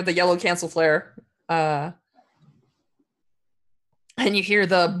 the yellow cancel flare. And you hear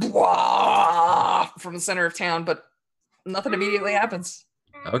the blah from the center of town, but nothing immediately happens.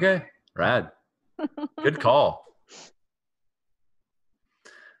 Okay. Rad. Good call.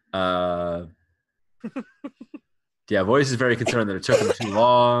 Yeah, Voice is very concerned that it took him too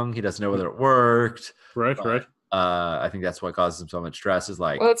long. He doesn't know whether it worked. Right. I think that's what causes him so much stress. Is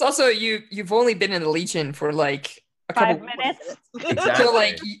like, Well, it's also you've only been in the Legion for like a 5 couple minutes. exactly. So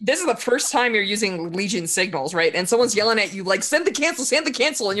like this is the first time you're using Legion signals, right? And someone's yelling at you like send the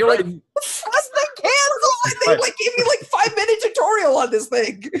cancel, and you're like, what's the cancel? And they like gave me like 5-minute tutorial on this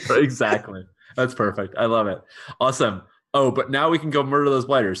thing. Exactly. That's perfect. I love it. Awesome. Oh, but now we can go murder those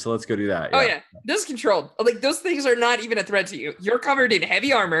blighters. So let's go do that. Oh yeah, this is controlled. Like those things are not even a threat to you. You're covered in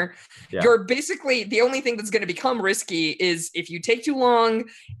heavy armor. Yeah. You're basically the only thing that's going to become risky is if you take too long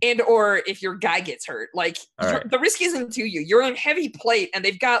and or if your guy gets hurt. Like right. the risk isn't to you. You're on heavy plate and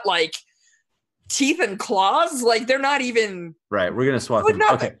they've got like teeth and claws. Like they're not even right. We're gonna swap doing them.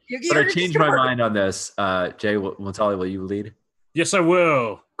 nothing. Okay. You're But I just changed gonna my hurt. mind on this. Jay Montali, will you lead? Yes, I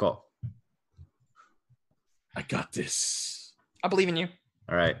will. Cool. I got this. I believe in you.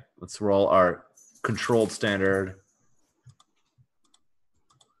 All right. Let's roll our controlled standard.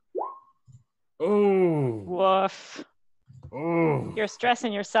 Oh. Woof. Oh. You're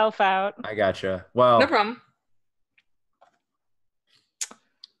stressing yourself out. I gotcha. Well, No problem.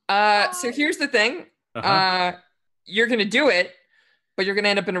 So here's the thing. Uh-huh. You're gonna do it, but you're gonna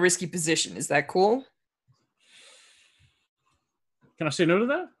end up in a risky position. Is that cool? Can I say no to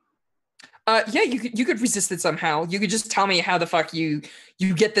that? Yeah, you could resist it somehow. You could just tell me how the fuck you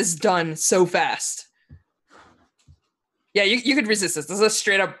get this done so fast. Yeah, you could resist this. This is a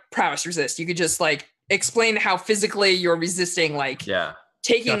straight up prowess resist. You could just like explain how physically you're resisting like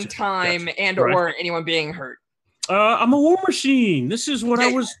taking Gotcha. time and Right. or anyone being hurt. I'm a war machine. This is what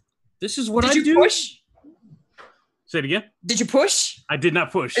This is what Did I you do. push? Say it again. Did you push? I did not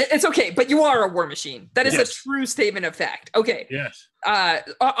push. It's okay, but you are a war machine. That is Yes. a true statement of fact. Okay. Yes,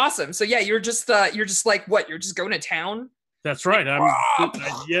 Awesome. So yeah, you're just like what? You're just going to town? that's right.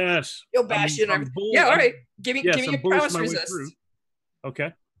 Yes. You'll bash it. I'm bull- Yeah. All right. Give me Yes, give me I'm a prowess bullshing my way resist. through.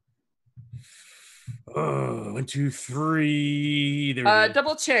 Okay. 1, 2, 3. There it is.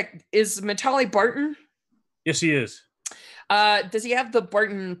 Double check. Is Matali Barton? Yes, he is. Does he have the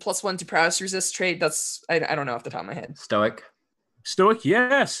Barton +1 to prowess resist trait? That's I don't know off the top of my head. Stoic. Stoic.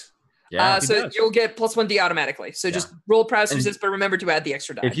 Yes. Yeah. he So does. you'll get +1D automatically. So just roll prowess And resist, but remember to add the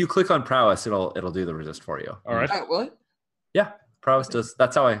extra die. If you click on prowess, it'll do the resist for you. All right. Oh, will it? Yeah. Prowess does.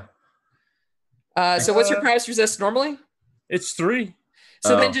 That's how I. So what's your prowess resist normally? It's 3.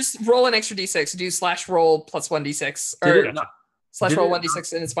 So Oh. then just roll an extra d6. Do /roll +1d6 Did or it not /roll did it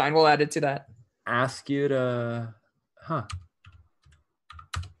 1d6, and it's fine. We'll add it to that. ask you to? Huh.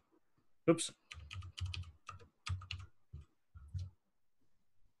 Oops.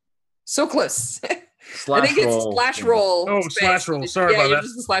 So close. I Slash think it's roll. slash roll. Oh, space. slash roll. Sorry yeah, about you're that.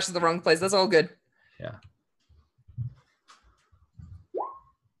 just the slash in the wrong place. That's all good.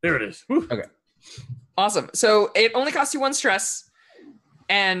 There it is. Whew. Awesome. So it only costs you 1 stress,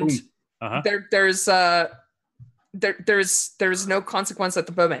 and Boom. Uh-huh. there's no consequence at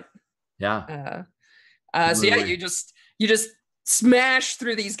the moment. Yeah. So yeah, Really? you just smash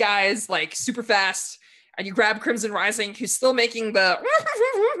through these guys like super fast, and you grab Crimson Rising, who's still making the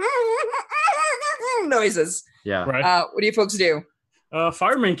noises. Yeah. Right. What do you folks do?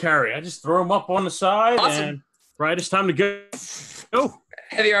 Fireman carry. I just throw him up on the side, Awesome. and right, it's time to go. Go.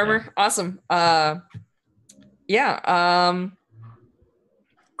 Heavy armor. Awesome. Yeah.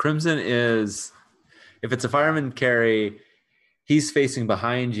 Crimson is, if it's a fireman carry, he's facing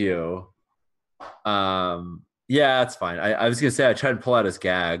behind you. Yeah, that's fine. I was gonna say I tried to pull out his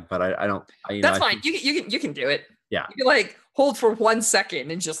gag, but I don't. That's fine. You can do it. Yeah. You can like hold for 1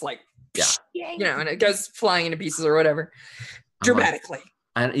 second and just like and it goes flying into pieces or whatever, dramatically.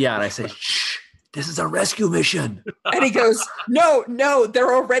 And I say, shh, this is a rescue mission. And he goes, no,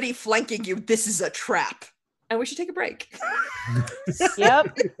 they're already flanking you. This is a trap. And we should take a break.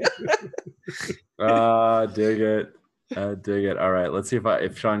 Yep. Dig it. Dig it. All right. Let's see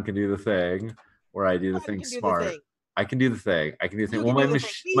if Sean can do the thing where I do the thing smart. I can do the thing. Well, my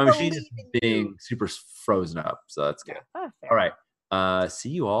machine is being super frozen up, so that's good. All right. See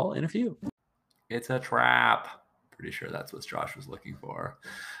you all in a few. It's a trap. Pretty sure that's what Josh was looking for.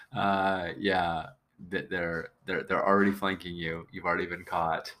 Yeah, they're already flanking you. You've already been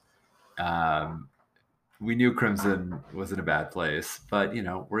caught. We knew Crimson was in a bad place, but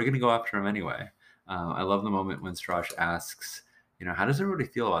we're gonna go after him anyway. I love the moment when Strash asks, how does everybody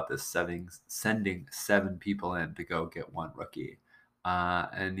feel about this sending 7 people in to go get 1 rookie?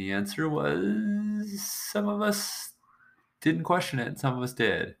 And the answer was some of us didn't question it, and some of us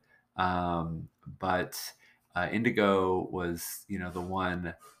did. But Indigo was, the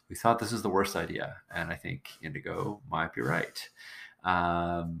one we thought this was the worst idea, and I think Indigo might be right.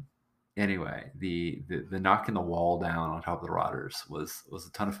 Anyway, the knocking the wall down on top of the Rotters was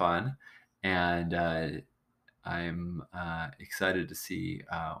a ton of fun, and I'm excited to see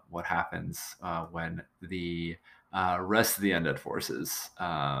what happens when the rest of the undead forces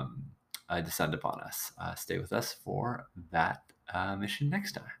descend upon us. Stay with us for that mission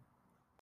next time.